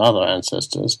not another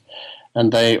ancestors,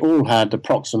 and they all had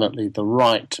approximately the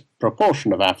right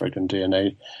proportion of African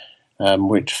DNA,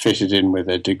 which fitted in with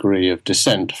a degree of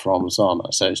descent from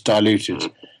Zana. So it's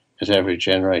diluted at every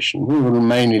generation. We were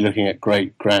mainly looking at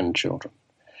great-grandchildren.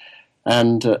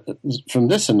 And from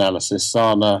this analysis,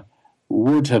 Zana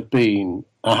would have been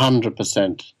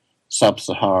 100%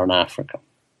 sub-Saharan Africa.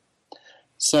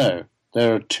 So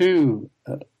there are 2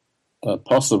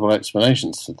 possible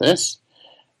explanations for this.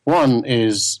 One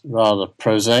is rather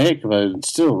prosaic, but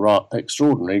still rather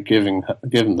extraordinary, given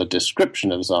the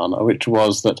description of Zana, which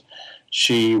was that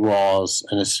she was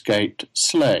an escaped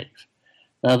slave.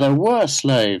 Now, there were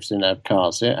slaves in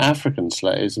Abkhazia, African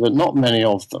slaves, but not many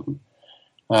of them.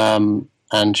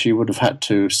 And she would have had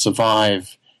to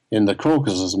survive in the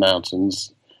Caucasus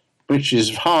Mountains, which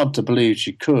is hard to believe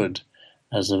she could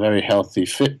as a very healthy,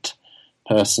 fit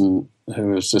person who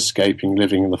was escaping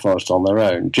living in the forest on their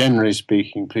own. Generally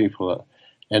speaking, people that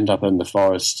end up in the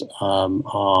forest are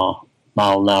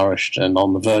malnourished and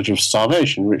on the verge of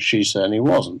starvation, which she certainly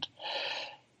wasn't.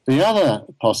 The other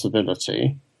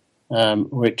possibility,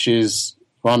 which is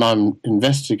one I'm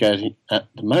investigating at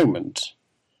the moment,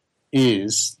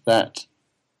 is that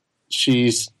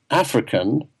she's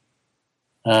African,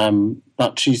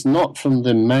 but she's not from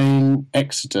the main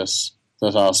exodus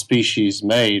that our species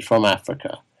made from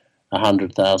Africa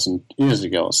 100,000 years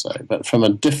ago or so, but from a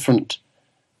different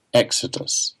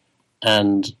exodus,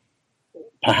 and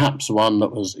perhaps one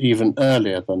that was even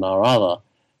earlier than our other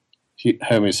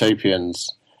Homo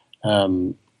sapiens,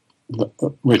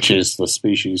 which is the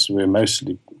species we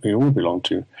all belong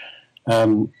to,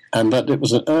 and that it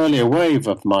was an earlier wave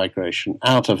of migration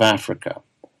out of Africa.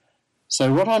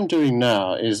 So what I'm doing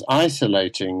now is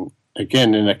isolating,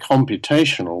 again in a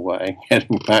computational way,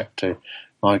 getting back to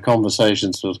my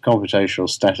conversations with computational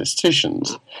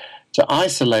statisticians, to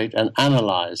isolate and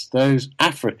analyze those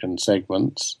African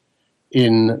segments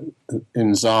in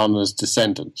Zana's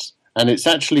descendants. And it's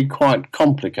actually quite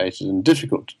complicated and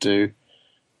difficult to do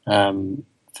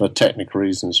for technical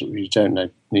reasons that we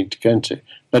don't need to go into.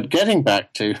 But getting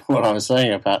back to what I was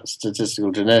saying about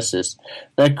statistical genesis,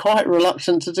 they're quite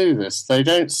reluctant to do this. They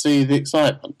don't see the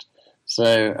excitement.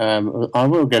 So I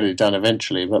will get it done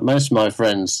eventually, but most of my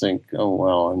friends think, oh,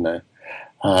 well, I know.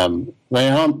 They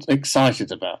aren't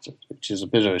excited about it, which is a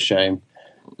bit of a shame.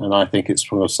 And I think it's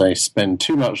because they spend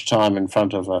too much time in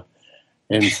front of a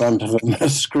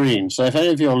screen. So if any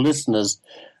of your listeners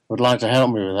would like to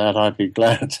help me with that, I'd be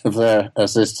glad of their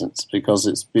assistance, because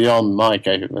it's beyond my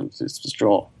capabilities for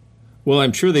sure. Well,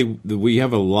 I'm sure we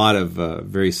have a lot of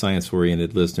very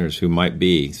science-oriented listeners who might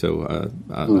be. So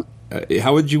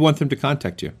how would you want them to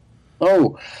contact you?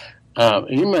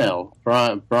 Email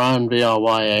Brian,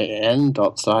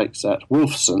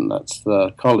 bryan.sykes@Wolfson, that's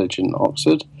the college in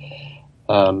Oxford,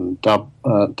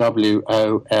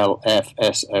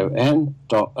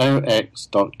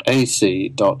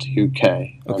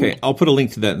 wolfson.ox.ac.uk. Okay, I'll put a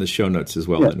link to that in the show notes as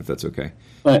well, then, if that's okay.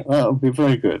 That would be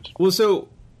very good. Well, so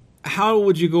how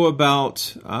would you go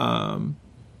about,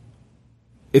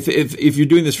 if you're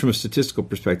doing this from a statistical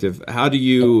perspective, how do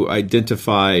you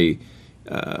identify...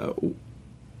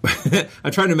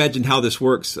 I'm trying to imagine how this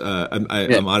works. I'm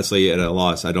honestly at a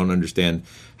loss. I don't understand.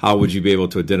 How would you be able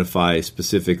to identify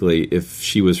specifically if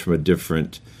she was from a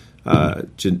different,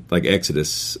 like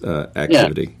Exodus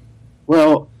activity? Yeah.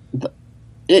 Well,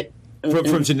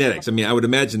 from genetics. I mean, I would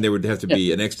imagine there would have to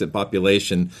be an extant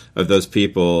population of those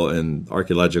people and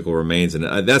archaeological remains, and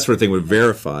that sort of thing would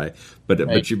verify.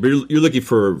 But you're looking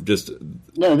for just...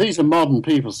 No, these are modern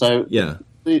people. So yeah,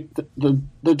 the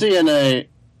DNA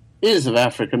is of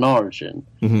African origin,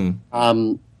 and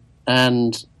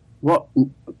they're not.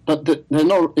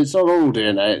 It's not all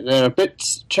DNA. There are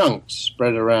bits, chunks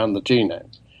spread around the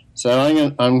genome. So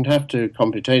I'm going to have to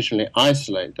computationally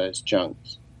isolate those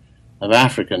chunks of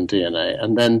African DNA,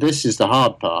 and then this is the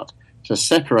hard part, to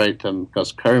separate them,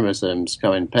 because chromosomes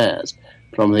come in pairs,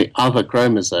 from the other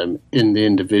chromosome in the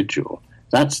individual.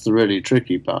 That's the really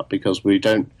tricky part, because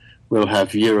we'll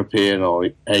have European or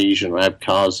Asian or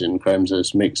Abkhazian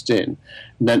chromosomes mixed in,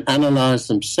 and then analyze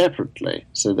them separately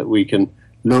so that we can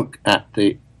look at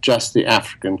just the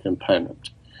African component.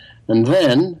 And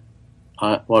then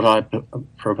what I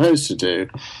propose to do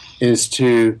is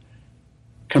to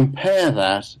compare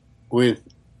that with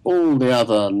all the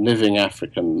other living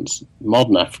Africans,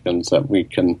 modern Africans that we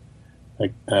can,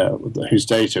 whose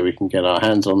data we can get our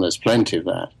hands on. There's plenty of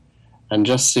that, and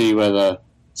just see whether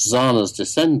Zana's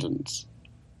descendants,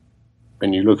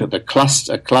 when you look at the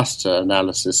cluster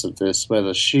analysis of this,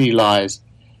 whether she lies,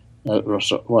 her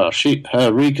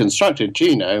reconstructed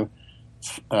genome,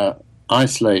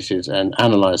 isolated and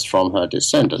analysed from her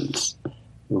descendants,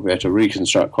 we'll be able to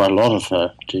reconstruct quite a lot of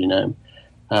her genome.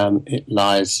 It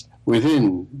lies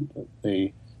within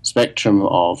the spectrum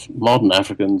of modern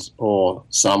Africans or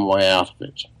some way out of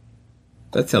it.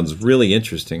 That sounds really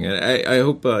interesting. I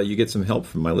hope you get some help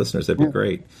from my listeners. That'd be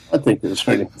great. I think it's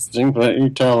really interesting, but you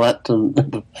tell that to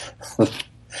the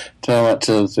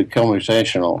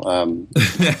computational.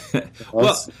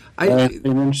 Well, I've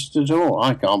been interested at all.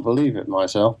 I can't believe it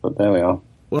myself, but there we are.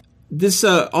 Well, this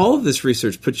all of this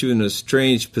research puts you in a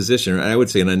strange position, or I would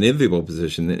say an unenviable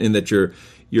position, in that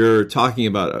you're talking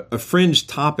about a fringe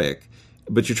topic,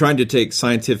 but you're trying to take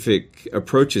scientific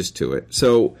approaches to it.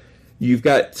 So you've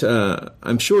got,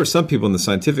 I'm sure some people in the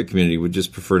scientific community would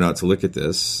just prefer not to look at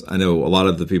this. I know a lot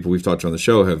of the people we've talked to on the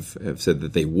show have said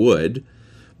that they would.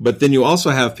 But then you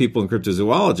also have people in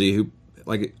cryptozoology who,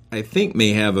 like, I think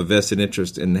may have a vested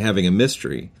interest in having a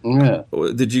mystery. Yeah.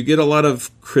 Did you get a lot of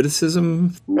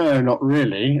criticism? No, not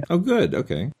really. Oh, good.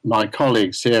 Okay. My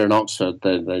colleagues here in Oxford,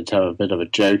 they tell a bit of a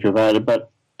joke about it,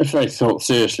 but if they thought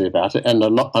seriously about it, and I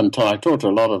talked to a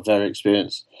lot of very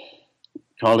experienced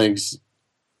colleagues,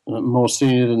 more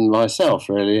senior than myself,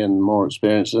 really, and more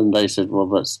experienced, and they said, well,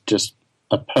 that's just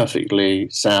a perfectly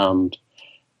sound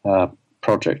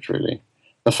project, really.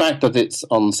 The fact that it's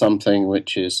on something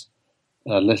which is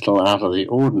a little out of the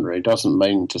ordinary doesn't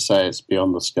mean to say it's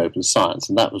beyond the scope of science,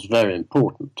 and that was very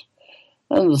important.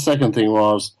 And the second thing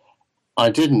was, I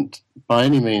didn't by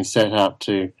any means set out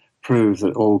to prove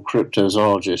that all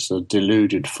cryptozoologists are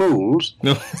deluded fools.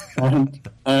 No.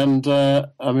 and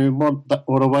I mean,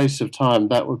 what a waste of time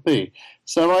that would be.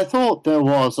 So I thought there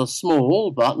was a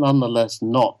small, but nonetheless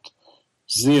not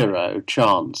zero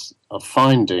chance of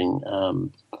finding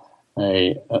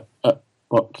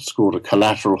what's called a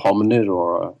collateral hominid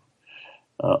or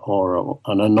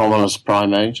an anomalous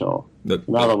primate, or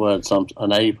in other words,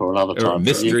 an ape or another type.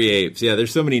 Mystery apes. Yeah,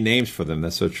 there's so many names for them.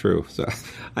 That's so true. So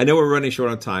I know we're running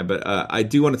short on time, but I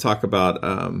do want to talk about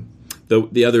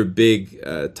the other big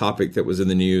topic that was in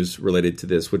the news related to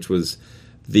this, which was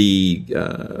the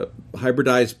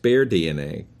hybridized bear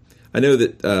DNA. I know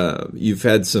that you've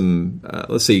had some,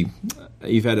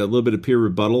 you've had a little bit of peer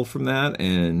rebuttal from that,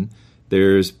 and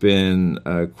there's been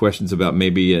questions about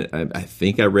maybe, I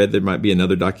think I read there might be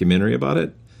another documentary about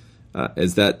it.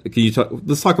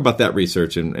 Let's talk about that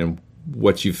research and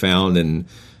what you found.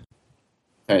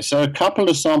 Okay, so a couple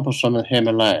of samples from the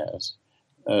Himalayas,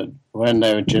 when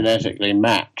they were genetically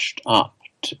matched up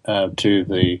to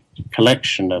the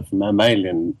collection of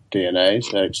mammalian DNA,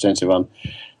 so extensive one,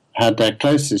 had their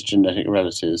closest genetic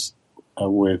relatives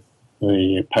with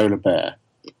the polar bear.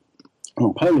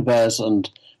 Well, polar bears and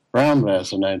brown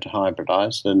bears are known to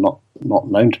hybridize. They're not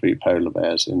known to be polar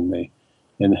bears in the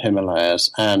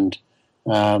Himalayas, and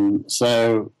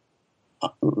so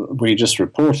we just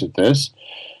reported this,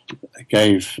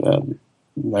 gave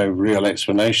no real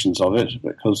explanations of it,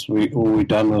 because all we'd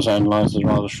done was analyse a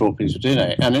rather short piece of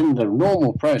DNA. And in the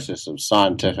normal process of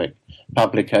scientific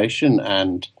publication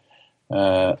and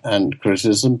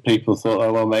criticism, people thought,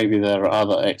 oh well, maybe there are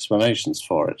other explanations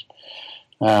for it.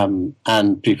 And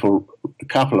a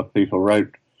couple of people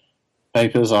wrote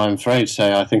papers, I'm afraid to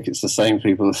say I think it's the same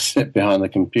people that sit behind the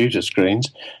computer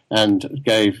screens, and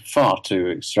gave far too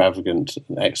extravagant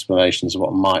explanations of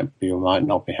what might be or might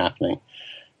not be happening.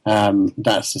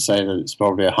 That's to say that it's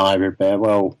probably a hybrid bear.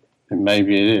 Well,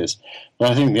 maybe it is.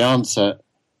 But I think the answer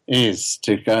is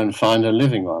to go and find a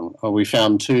living one. Well, we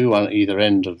found two on either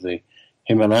end of the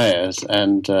Himalayas,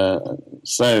 and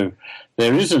so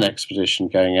there is an expedition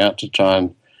going out to try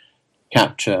and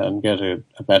capture and get a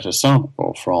better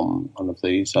sample from one of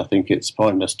these. I think it's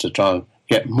pointless to try and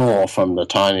get more from the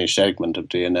tiny segment of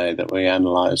DNA that we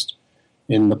analysed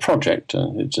in the project.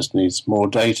 It just needs more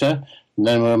data, and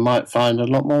then we might find a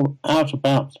lot more out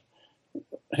about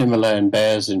Himalayan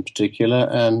bears in particular,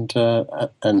 and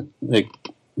the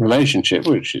relationship,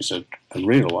 which is a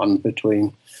real one,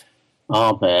 between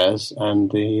our bears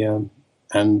and the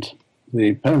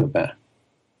polar bear.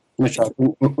 which I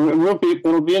think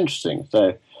will be interesting.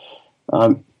 So,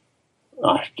 I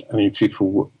mean,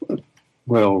 people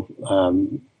will,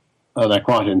 they're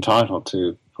quite entitled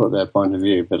to put their point of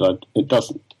view, but it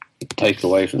doesn't take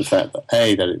away from the fact that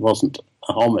A, that it wasn't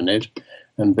a hominid,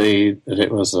 and B, that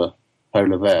it was a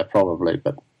polar bear, probably.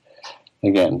 But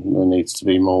again, there needs to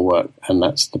be more work, and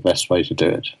that's the best way to do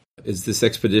it. Is this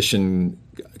expedition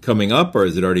coming up, or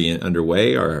is it already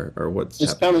underway, or what's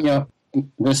It's coming up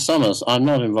this summer. I'm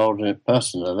not involved in it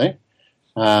personally,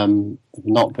 having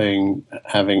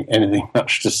anything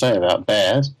much to say about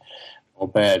bears or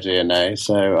bear DNA.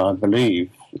 So I believe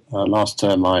last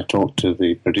term I talked to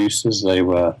the producers. They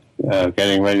were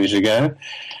getting ready to go,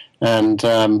 and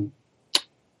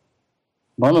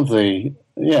probably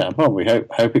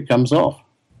hope it comes off.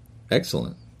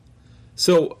 Excellent.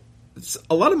 So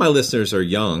a lot of my listeners are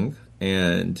young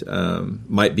and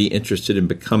might be interested in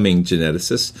becoming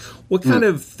geneticists. What kind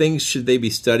of things should they be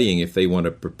studying if they want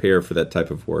to prepare for that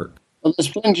type of work? Well, there's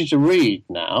plenty to read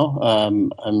now,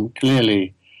 and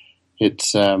clearly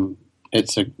it's a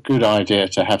good idea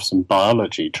to have some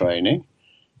biology training.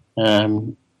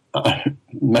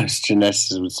 Most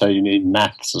geneticists would say you need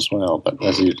maths as well, but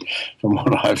from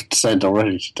what I've said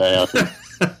already today, I think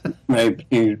maybe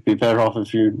you'd be better off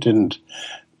if you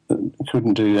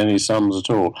couldn't do any sums at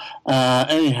all.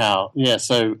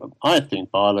 So I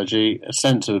think biology, a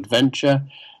sense of adventure.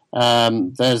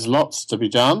 There's lots to be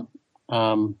done.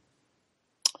 Funnily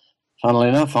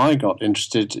enough, I got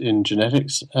interested in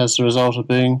genetics as a result of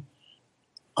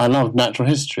I loved natural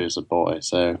history as a boy,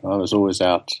 so I was always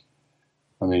out.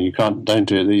 I mean, don't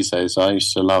do it these days. I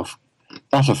used to love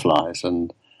butterflies,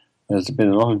 and there's been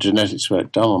a lot of genetics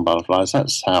work done on butterflies.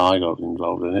 That's how I got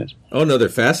involved in it. Oh no, they're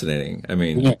fascinating. I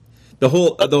mean,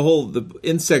 the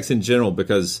insects in general,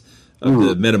 because of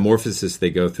the metamorphosis they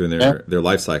go through in their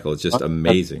life cycle, is just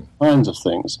amazing. Kinds of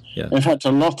things. Yeah. In fact,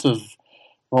 a lot of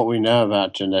what we know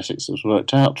about genetics was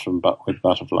worked out with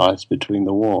butterflies between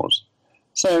the wars.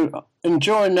 So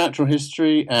enjoy natural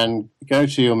history and go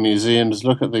to your museums,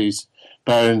 look at these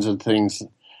bones and things,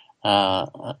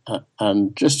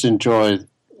 and just enjoy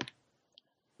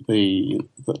the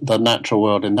natural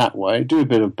world in that way. Do a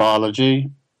bit of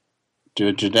biology, do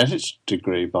a genetics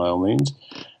degree by all means,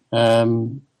 but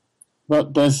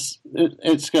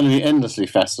it's going to be endlessly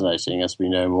fascinating as we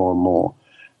know more and more.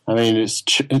 I mean, it's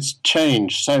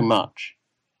changed so much.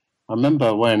 I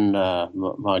remember when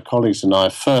my colleagues and I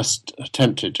first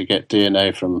attempted to get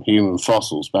DNA from human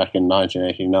fossils back in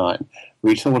 1989,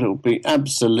 we thought it would be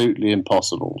absolutely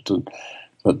impossible that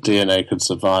DNA could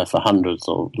survive for hundreds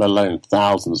or let alone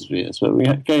thousands of years, but we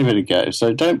gave it a go.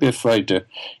 So don't be afraid to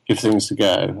give things a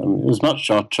go. I mean, there's much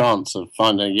more chance of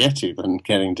finding a Yeti than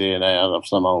getting DNA out of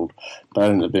some old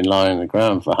bone that had been lying in the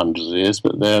ground for hundreds of years,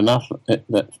 but there you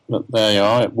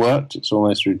are, it worked, it's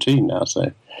almost routine now.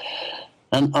 So,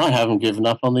 and I haven't given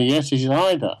up on the Yetis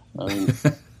either. I mean,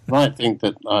 you might think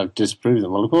that I've disproved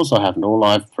them. Well, of course I haven't. All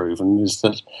I've proven is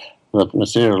that the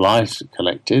material I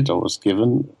collected or was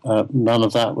given, none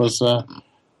of that was an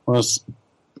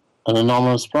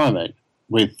anomalous primate,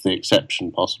 with the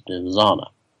exception possibly of Zana.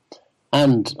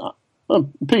 And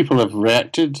people have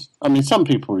reacted. I mean, some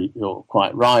people, you're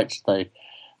quite right, they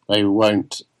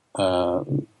won't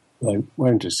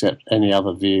accept any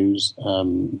other views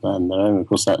than their own. Of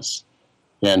course, that's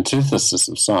the antithesis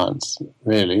of science,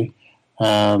 really.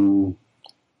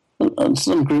 And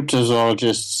some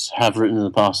cryptozoologists have written in the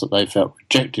past that they felt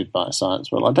rejected by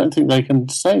science. Well, I don't think they can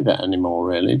say that anymore,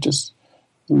 really.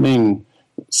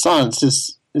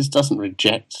 Science doesn't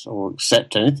reject or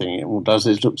accept anything. All it does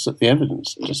is looks at the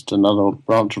evidence. Just another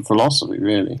branch of philosophy,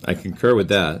 really. I concur with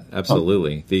that,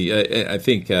 absolutely. I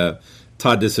think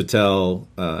Todd Disotell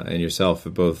and yourself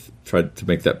have both tried to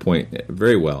make that point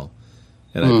very well,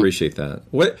 and I appreciate that.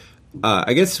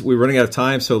 I guess we're running out of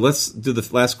time, so let's do the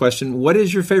last question. What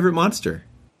is your favorite monster?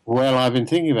 Well, I've been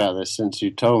thinking about this since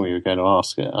you told me you were going to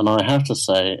ask it, and I have to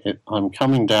say I'm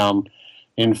coming down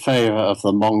in favour of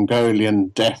the Mongolian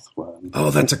death worm.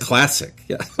 Oh, that's a classic.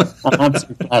 Yeah,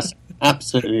 absolutely classic.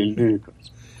 Absolutely ludicrous.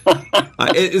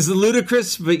 It is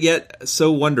ludicrous, but yet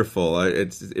so wonderful.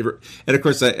 And of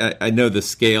course, I know the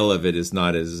scale of it is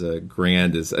not as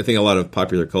grand as I think a lot of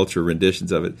popular culture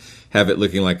renditions of it have it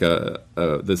looking like the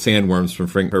sandworms from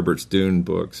Frank Herbert's Dune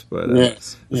books. But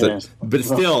yes. But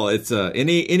still, it's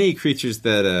any creatures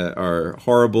that are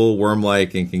horrible,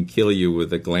 worm-like, and can kill you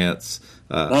with a glance.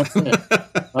 That's it.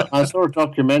 I saw a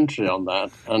documentary on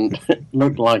that, and it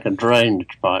looked like a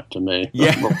drainage pipe to me.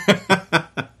 Yeah.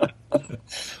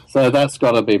 So that's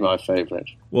got to be my favorite.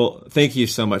 Well, thank you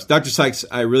so much. Dr. Sykes,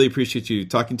 I really appreciate you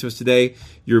talking to us today.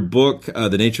 Your book,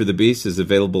 The Nature of the Beast, is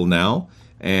available now.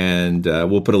 And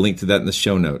we'll put a link to that in the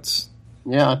show notes.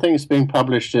 Yeah, I think it's being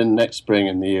published in next spring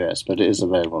in the US, but it is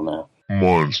available now.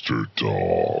 Monster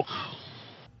Talk.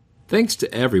 Thanks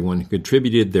to everyone who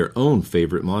contributed their own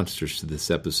favorite monsters to this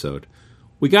episode.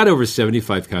 We got over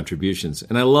 75 contributions,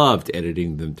 and I loved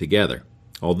editing them together.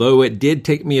 Although it did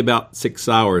take me about 6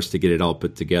 hours to get it all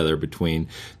put together between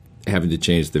having to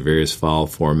change the various file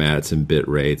formats and bit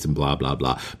rates and blah, blah,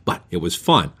 blah. But it was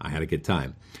fun. I had a good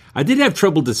time. I did have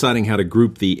trouble deciding how to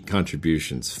group the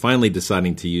contributions, finally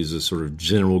deciding to use a sort of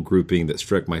general grouping that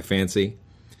struck my fancy.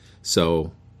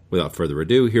 So, without further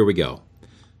ado, here we go.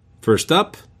 First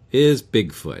up is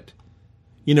Bigfoot.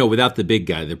 You know, without the big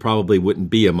guy, there probably wouldn't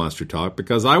be a Monster Talk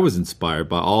because I was inspired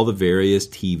by all the various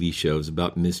TV shows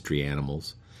about mystery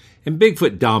animals. And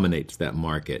Bigfoot dominates that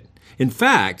market. In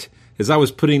fact, as I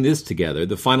was putting this together,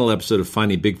 the final episode of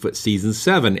Finding Bigfoot Season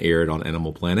 7 aired on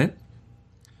Animal Planet.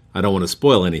 I don't want to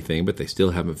spoil anything, but they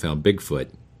still haven't found Bigfoot.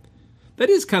 That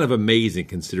is kind of amazing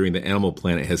considering that Animal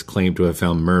Planet has claimed to have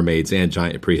found mermaids and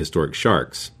giant prehistoric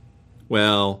sharks.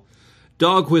 Well,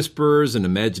 dog whisperers and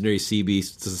imaginary sea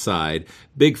beasts aside,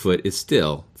 Bigfoot is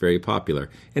still very popular,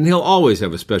 and he'll always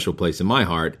have a special place in my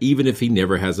heart, even if he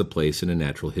never has a place in a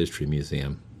natural history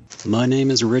museum. My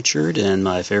name is Richard, and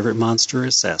my favorite monster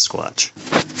is Sasquatch.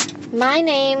 My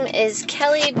name is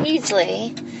Kelly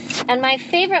Beasley, and my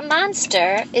favorite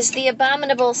monster is the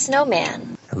abominable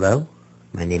snowman. Hello,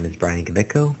 my name is Brian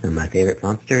Kabicko, and my favorite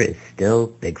monster is still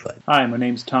Bigfoot. Hi, my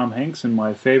name's Tom Hanks, and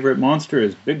my favorite monster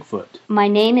is Bigfoot. My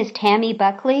name is Tammy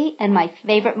Buckley, and my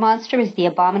favorite monster is the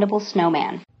abominable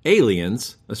snowman.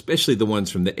 Aliens, especially the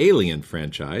ones from the Alien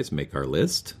franchise, make our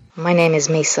list. My name is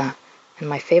Misa, and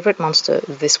my favorite monster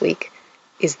this week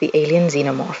is the alien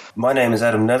xenomorph. My name is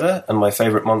Adam Never, and my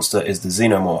favorite monster is the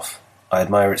xenomorph. I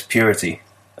admire its purity,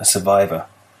 a survivor,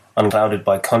 unclouded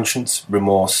by conscience,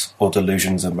 remorse, or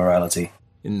delusions of morality.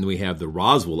 And we have the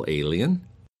Roswell alien.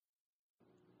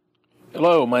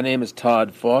 Hello, my name is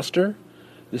Todd Foster.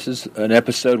 This is an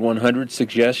episode 100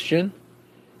 suggestion.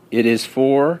 It is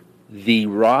for the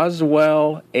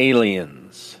Roswell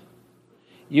aliens.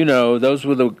 You know, those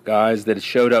were the guys that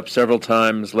showed up several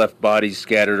times, left bodies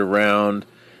scattered around,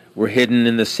 were hidden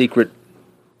in the secret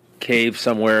cave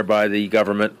somewhere by the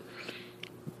government.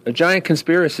 A giant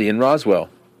conspiracy in Roswell.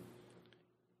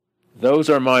 Those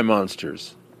are my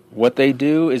monsters. What they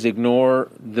do is ignore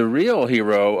the real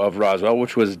hero of Roswell,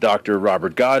 which was Dr.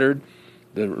 Robert Goddard,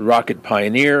 the rocket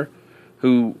pioneer,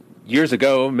 who years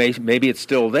ago, maybe it's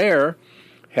still there,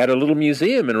 had a little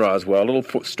museum in Roswell, a little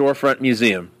storefront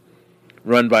museum,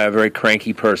 run by a very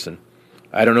cranky person.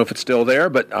 I don't know if it's still there,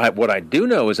 but what I do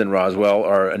know is in Roswell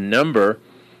are a number,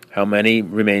 how many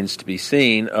remains to be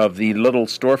seen, of the little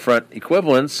storefront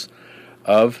equivalents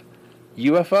of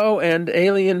UFO and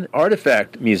alien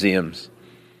artifact museums.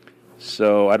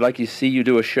 So I'd like to see you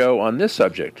do a show on this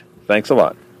subject. Thanks a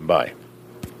lot. Bye.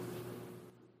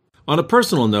 On a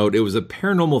personal note, it was a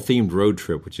paranormal-themed road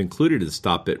trip, which included a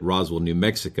stop at Roswell, New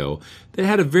Mexico, that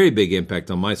had a very big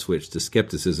impact on my switch to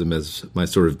skepticism as my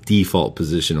sort of default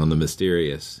position on the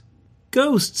mysterious.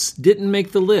 Ghosts didn't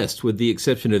make the list, with the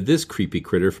exception of this creepy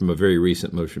critter from a very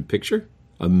recent motion picture,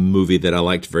 a movie that I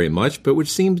liked very much, but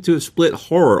which seemed to have split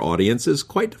horror audiences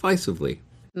quite divisively.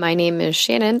 My name is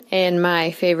Shannon, and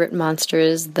my favorite monster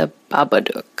is the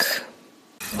Babadook.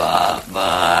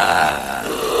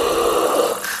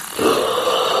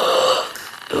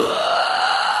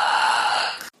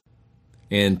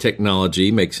 And technology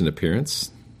makes an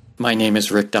appearance. My name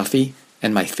is Rick Duffy,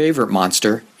 and my favorite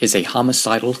monster is a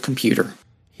homicidal computer.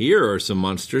 Here are some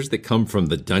monsters that come from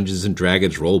the Dungeons &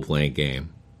 Dragons role-playing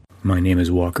game. My name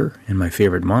is Walker, and my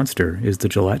favorite monster is the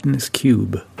gelatinous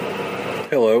cube.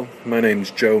 Hello, my name's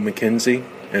Joe McKenzie,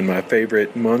 and my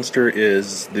favorite monster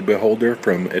is the Beholder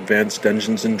from Advanced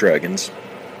Dungeons & Dragons.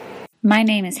 My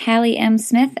name is Hallie M.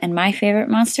 Smith, and my favorite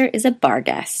monster is a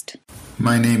Barghast.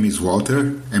 My name is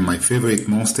Walter, and my favorite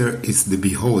monster is the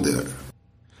Beholder.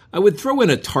 I would throw in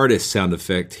a TARDIS sound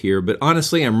effect here, but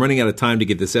honestly, I'm running out of time to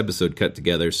get this episode cut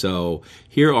together, so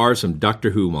here are some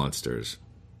Doctor Who monsters.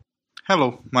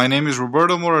 Hello, my name is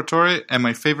Roberto Moratore, and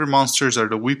my favorite monsters are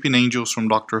the Weeping Angels from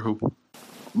Doctor Who.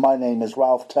 My name is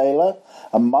Ralph Taylor,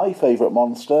 and my favorite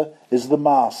monster is the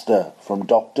Master from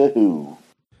Doctor Who.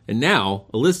 And now,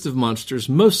 a list of monsters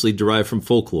mostly derived from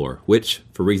folklore, which,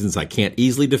 for reasons I can't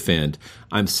easily defend,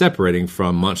 I'm separating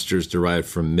from monsters derived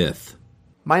from myth.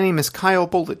 My name is Kyle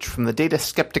Bullich from the Data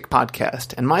Skeptic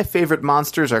Podcast, and my favorite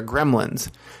monsters are gremlins,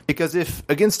 because if,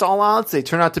 against all odds, they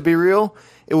turn out to be real,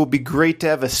 it will be great to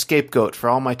have a scapegoat for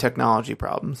all my technology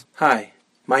problems. Hi,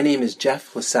 my name is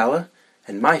Jeff LaSala,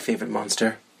 and my favorite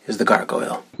monster is the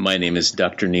gargoyle. My name is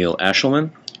Dr. Neil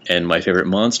Ashelman, and my favorite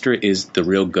monster is the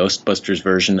real Ghostbusters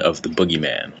version of the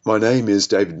Boogeyman. My name is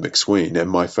David McSween, and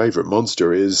my favorite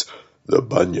monster is the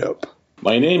Bunyip.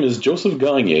 My name is Joseph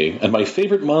Gagne, and my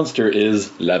favorite monster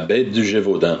is La Bête du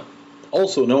Gévaudan,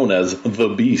 also known as the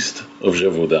Beast of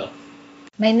Gévaudan.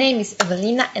 My name is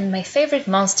Evelina, and my favorite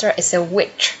monster is a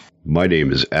witch. My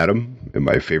name is Adam, and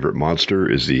my favorite monster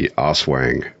is the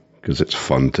Aswang, because it's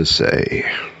fun to say.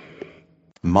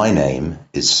 My name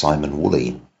is Simon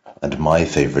Woolley, and my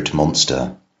favorite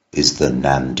monster is the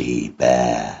Nandi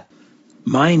Bear.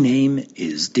 My name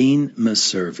is Dean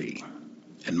Maservi,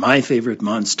 and my favorite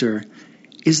monster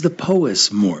is the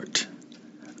Poes Mort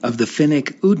of the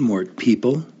Finnic Udmurt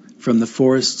people from the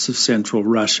forests of central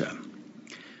Russia.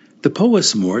 The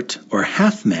Poes Mort, or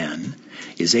half-man,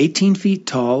 is 18 feet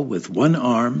tall with one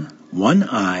arm, one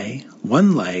eye,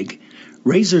 one leg,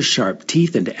 razor-sharp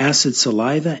teeth and acid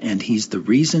saliva, and he's the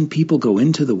reason people go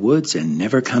into the woods and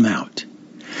never come out.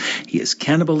 He is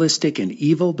cannibalistic and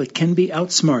evil, but can be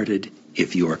outsmarted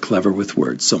if you are clever with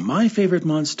words. So my favorite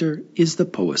monster is the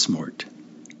Poes Mort.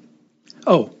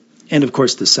 Oh, and of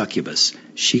course the succubus.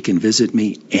 She can visit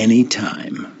me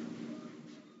anytime.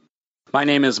 My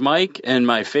name is Mike, and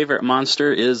my favorite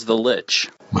monster is the Lich.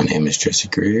 My name is Jesse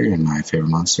Greer, and my favorite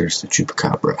monster is the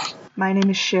Chupacabra. My name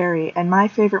is Sherry, and my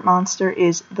favorite monster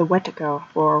is the Wetigo,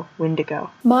 or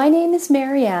Wendigo. My name is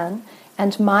Marianne,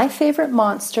 and my favorite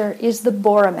monster is the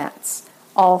Boromets,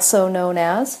 also known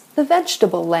as the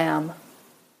vegetable lamb.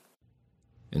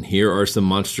 And here are some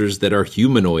monsters that are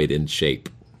humanoid in shape.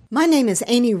 My name is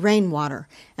Amy Rainwater,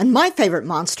 and my favorite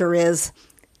monster is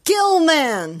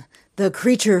Gillman, the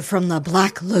creature from the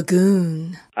Black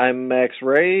Lagoon. I'm Max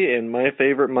Ray, and my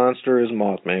favorite monster is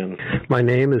Mothman. My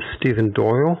name is Stephen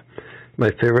Doyle.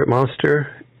 My favorite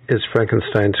monster is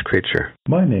Frankenstein's creature.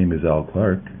 My name is Al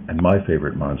Clark, and my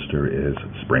favorite monster is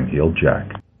Spring-Heeled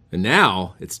Jack. And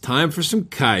now it's time for some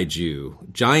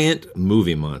kaiju, giant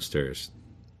movie monsters.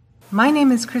 My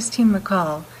name is Christine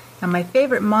McCall, and my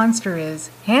favorite monster is,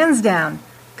 hands down,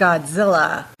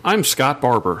 Godzilla. I'm Scott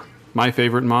Barber. My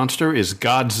favorite monster is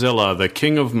Godzilla, the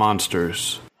king of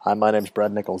monsters. Hi, my name's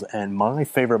Brad Nichols, and my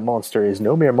favorite monster is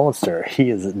no mere monster. He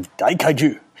is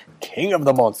Daikaiju, king of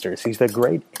the monsters. He's the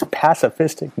great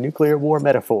pacifistic nuclear war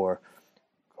metaphor,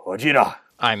 Gojira.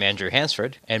 I'm Andrew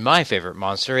Hansford, and my favorite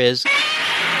monster is...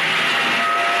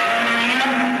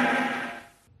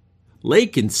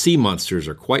 Lake and sea monsters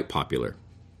are quite popular.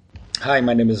 Hi,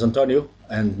 my name is Antonio,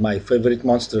 and my favorite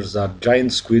monsters are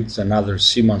giant squids and other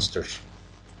sea monsters.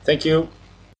 Thank you.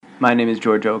 My name is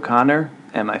George O'Connor,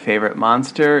 and my favorite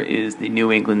monster is the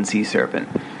New England sea serpent.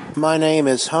 My name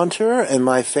is Hunter, and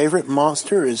my favorite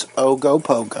monster is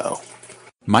Ogopogo.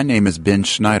 My name is Ben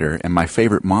Schneider, and my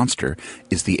favorite monster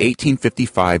is the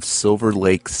 1855 Silver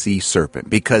Lake sea serpent,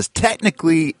 because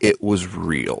technically it was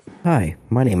real. Hi,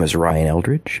 my name is Ryan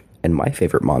Eldridge, and my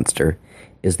favorite monster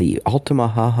is the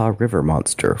Altamahaha River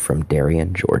monster from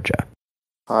Darien, Georgia.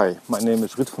 Hi, my name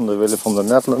is Ruud van der Wille from the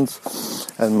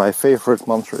Netherlands, and my favorite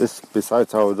monster is,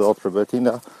 besides our daughter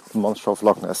Bettina, the monster of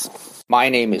Loch Ness. My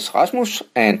name is Rasmus,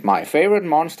 and my favorite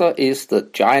monster is the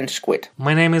giant squid.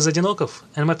 My name is Adinokov,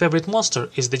 and my favorite monster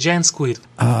is the giant squid.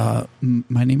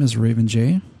 My name is Raven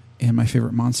J, and my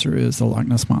favorite monster is the Loch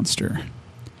Ness Monster.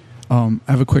 I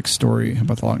have a quick story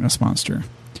about the Loch Ness Monster.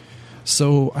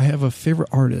 So I have a favorite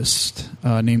artist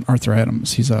named Arthur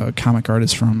Adams. He's a comic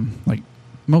artist from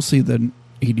mostly the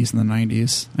 80s and the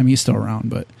 90s. I mean, he's still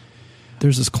around, but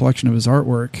there's this collection of his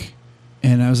artwork,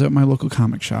 and I was at my local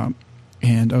comic shop,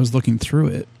 and I was looking through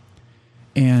it,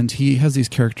 and he has these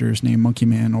characters named Monkey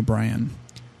Man O'Brien,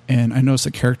 and I noticed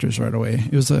the characters right away.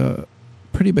 It was a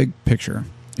pretty big picture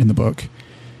in the book,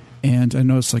 and I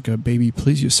noticed a baby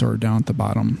plesiosaur down at the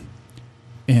bottom,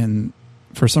 and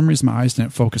for some reason my eyes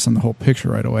didn't focus on the whole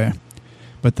picture right away,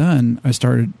 but then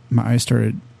my eyes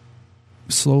started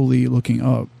slowly looking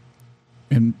up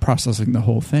and processing the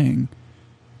whole thing,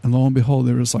 and lo and behold,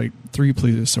 there was 3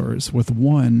 plesiosaurs with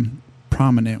one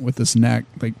prominent with this neck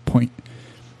point.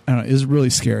 I don't know, it was really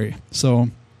scary. So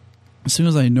as soon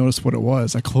as I noticed what it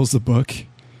was, I closed the book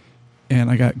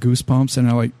and I got goosebumps, and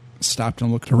I stopped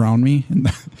and looked around me in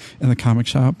the comic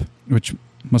shop, which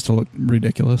must have looked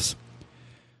ridiculous.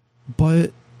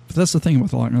 But that's the thing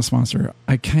about the Loch Ness Monster.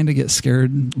 I kind of get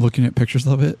scared looking at pictures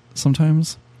of it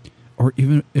sometimes. Or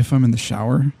even if I'm in the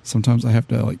shower, sometimes I have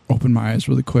to open my eyes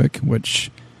really quick,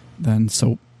 which then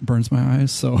soap burns my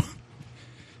eyes. So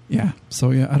yeah,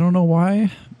 I don't know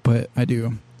why, but I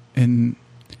do. And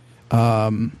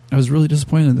I was really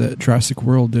disappointed that Jurassic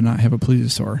World did not have a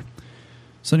plesiosaur.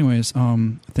 So anyways,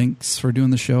 thanks for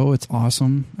doing the show. It's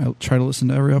awesome. I try to listen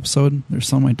to every episode. There's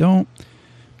some I don't,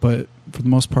 but for the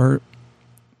most part,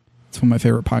 It's one of my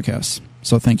favorite podcasts.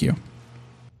 So thank you.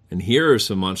 And here are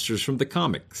some monsters from the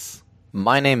comics.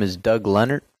 My name is Doug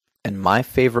Leonard, and my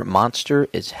favorite monster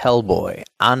is Hellboy,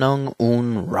 Anung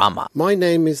Un Rama. My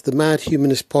name is the Mad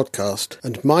Humanist Podcast,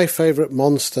 and my favourite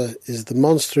monster is the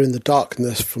Monster in the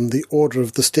Darkness from the Order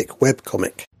of the Stick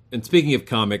webcomic. And speaking of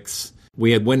comics,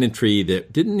 we had one entry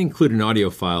that didn't include an audio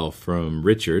file from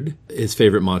Richard. His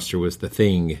favorite monster was The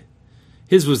Thing.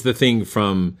 His was The Thing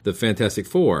from the Fantastic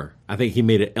Four. I think he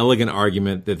made an elegant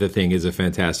argument that The Thing is a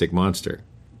fantastic monster.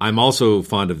 I'm also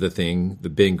fond of The Thing, the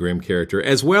Ben Grimm character,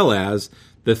 as well as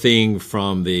The Thing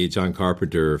from the John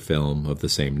Carpenter film of the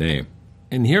same name.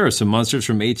 And here are some monsters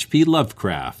from H.P.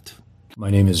 Lovecraft. My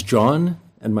name is John,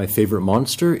 and my favorite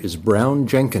monster is Brown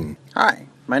Jenkin. Hi,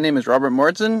 my name is Robert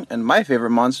Mortson, and my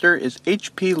favorite monster is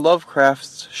H.P.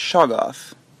 Lovecraft's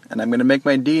Shoggoth. And I'm going to make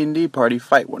my D&D party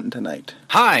fight one tonight.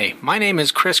 Hi, my name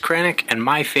is Chris Krennic, and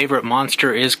my favorite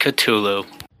monster is Cthulhu.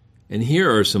 And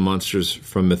here are some monsters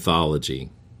from mythology.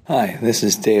 Hi, this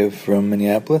is Dave from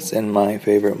Minneapolis, and my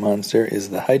favorite monster is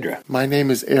the Hydra. My name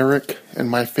is Eric, and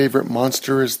my favorite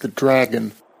monster is the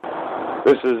dragon.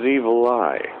 This is Evil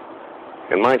Eye,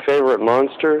 and my favorite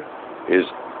monster is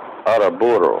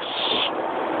Ouroboros,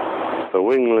 the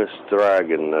wingless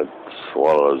dragon that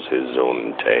swallows his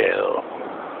own tail.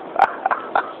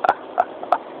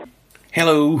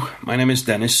 Hello, my name is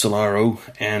Dennis Solaro,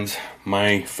 and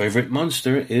my favorite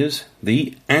monster is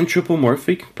the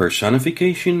anthropomorphic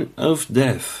personification of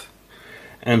death.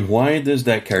 And why does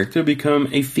that character become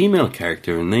a female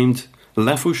character named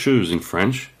La Faucheuse in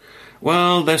French?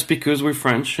 Well, that's because we're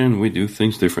French and we do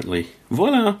things differently.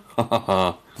 Voila! Ha ha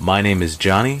ha. My name is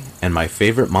Johnny, and my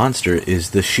favorite monster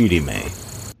is the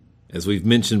Shirime. As we've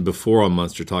mentioned before on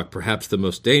Monster Talk, perhaps the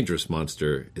most dangerous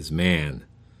monster is man.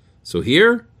 So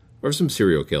here are some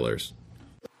serial killers.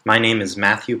 My name is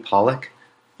Matthew Pollock,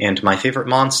 and my favorite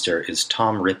monster is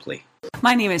Tom Ripley.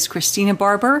 My name is Christina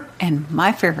Barber, and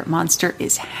my favorite monster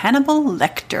is Hannibal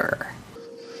Lecter.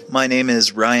 My name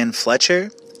is Ryan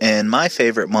Fletcher, and my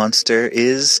favorite monster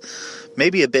is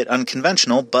maybe a bit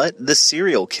unconventional, but the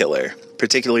serial killer,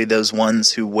 particularly those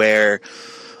ones who wear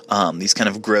these kind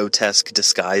of grotesque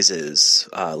disguises,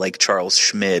 like Charles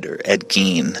Schmid or Ed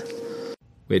Gein.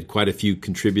 We had quite a few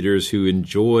contributors who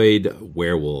enjoyed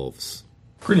werewolves.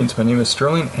 Greetings, my name is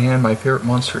Sterling, and my favorite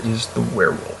monster is the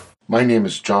werewolf. My name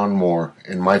is John Moore,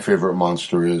 and my favorite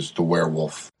monster is the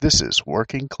werewolf. This is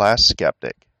Working Class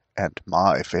Skeptic, and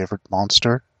my favorite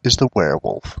monster is the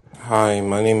werewolf. Hi,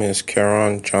 my name is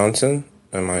Caron Johnson,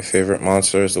 and my favorite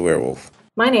monster is the werewolf.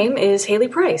 My name is Haley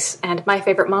Price, and my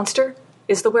favorite monster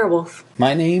is the werewolf.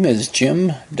 My name is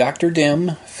Jim Dr.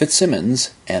 Dim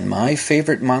Fitzsimmons, and my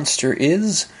favorite monster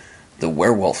is the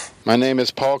werewolf. My name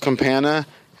is Paul Campana,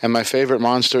 and my favorite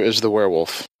monster is the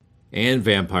werewolf. And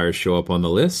vampires show up on the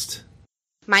list.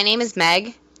 My name is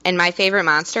Meg, and my favorite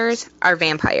monsters are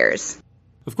vampires.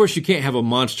 Of course, you can't have a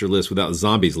monster list without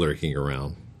zombies lurking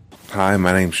around. Hi,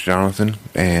 my name's Jonathan,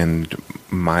 and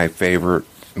my favorite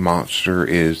monster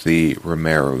is the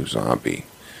Romero zombie,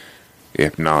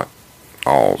 if not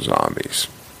all zombies.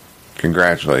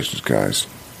 Congratulations, guys.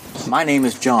 My name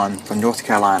is John from North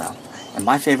Carolina, and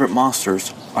my favorite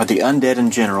monsters are the undead in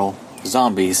general,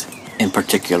 zombies in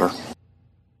particular.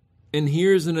 And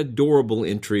here's an adorable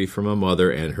entry from a mother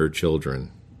and her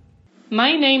children.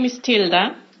 My name is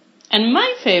Tilda, and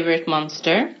my favorite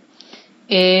monster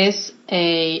is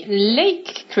a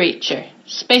lake creature,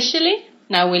 especially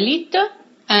Nahuelito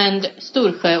and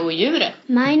Storsjöodjuret.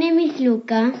 My name is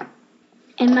Luca,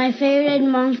 and my favorite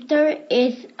monster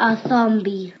is a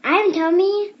zombie. I'm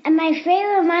Tommy, and my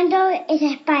favorite monster is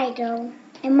a spider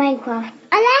in Minecraft.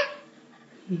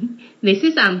 Hola! This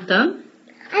is Anton.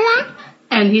 Hola!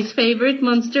 And his favorite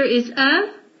monster is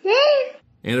a...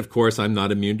 And of course, I'm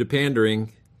not immune to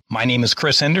pandering. My name is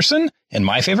Chris Henderson, and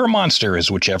my favorite monster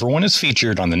is whichever one is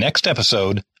featured on the next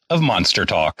episode of Monster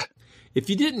Talk. If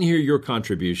you didn't hear your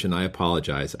contribution, I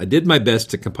apologize. I did my best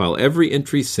to compile every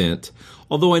entry sent,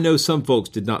 although I know some folks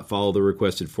did not follow the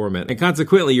requested format, and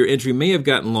consequently your entry may have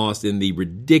gotten lost in the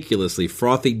ridiculously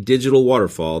frothy digital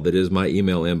waterfall that is my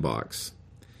email inbox.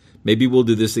 Maybe we'll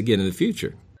do this again in the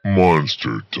future.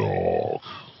 Monster Talk.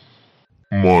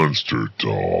 Monster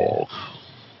Talk.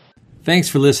 Thanks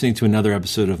for listening to another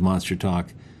episode of Monster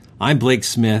Talk. I'm Blake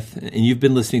Smith, and you've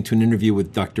been listening to an interview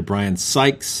with Dr. Brian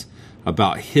Sykes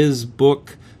about his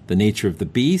book, The Nature of the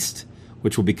Beast,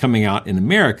 which will be coming out in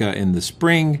America in the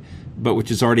spring, but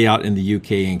which is already out in the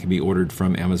UK and can be ordered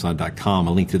from Amazon.com.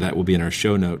 A link to that will be in our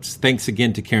show notes. Thanks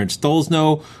again to Karen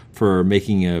Stolzno for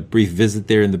making a brief visit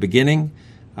there in the beginning.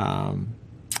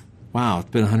 Wow, it's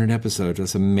been 100 episodes.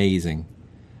 That's amazing.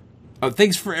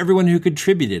 Thanks for everyone who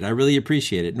contributed. I really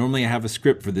appreciate it. Normally I have a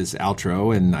script for this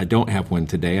outro, and I don't have one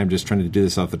today. I'm just trying to do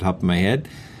this off the top of my head.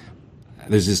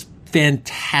 There's this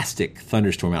fantastic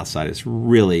thunderstorm outside. It's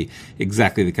really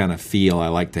exactly the kind of feel I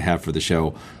like to have for the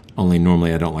show, only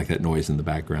normally I don't like that noise in the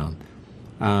background.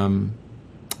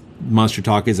 Monster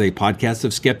Talk is a podcast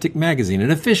of Skeptic Magazine,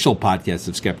 an official podcast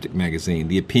of Skeptic Magazine.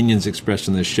 The opinions expressed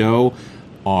in the show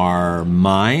are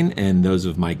mine and those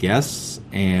of my guests,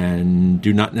 and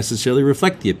do not necessarily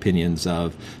reflect the opinions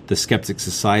of the Skeptic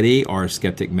Society or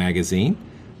Skeptic Magazine.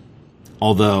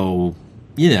 Although,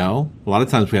 a lot of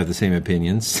times we have the same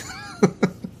opinions.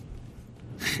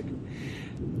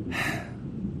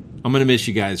 I'm going to miss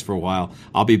you guys for a while.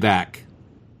 I'll be back.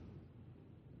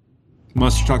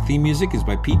 Monster Talk theme music is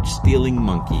by Peach Stealing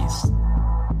Monkeys.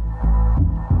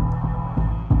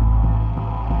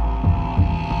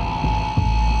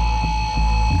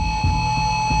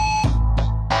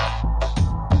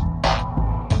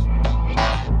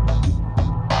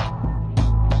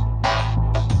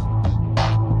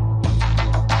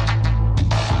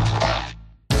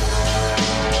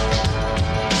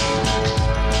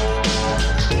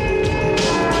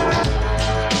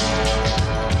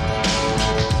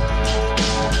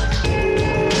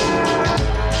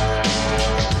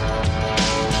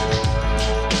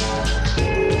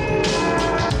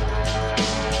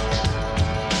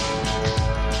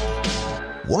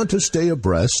 Want to stay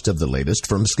abreast of the latest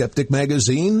from Skeptic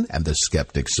Magazine and the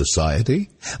Skeptic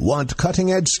Society? Want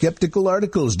cutting-edge skeptical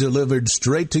articles delivered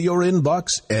straight to your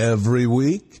inbox every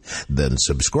week? Then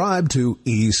subscribe to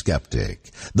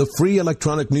eSkeptic, the free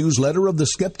electronic newsletter of the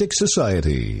Skeptic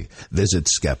Society. Visit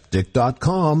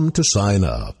skeptic.com to sign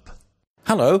up.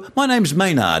 Hello, my name's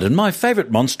Maynard, and my favourite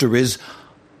monster is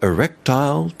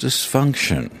erectile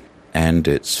dysfunction and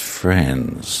its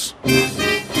friends.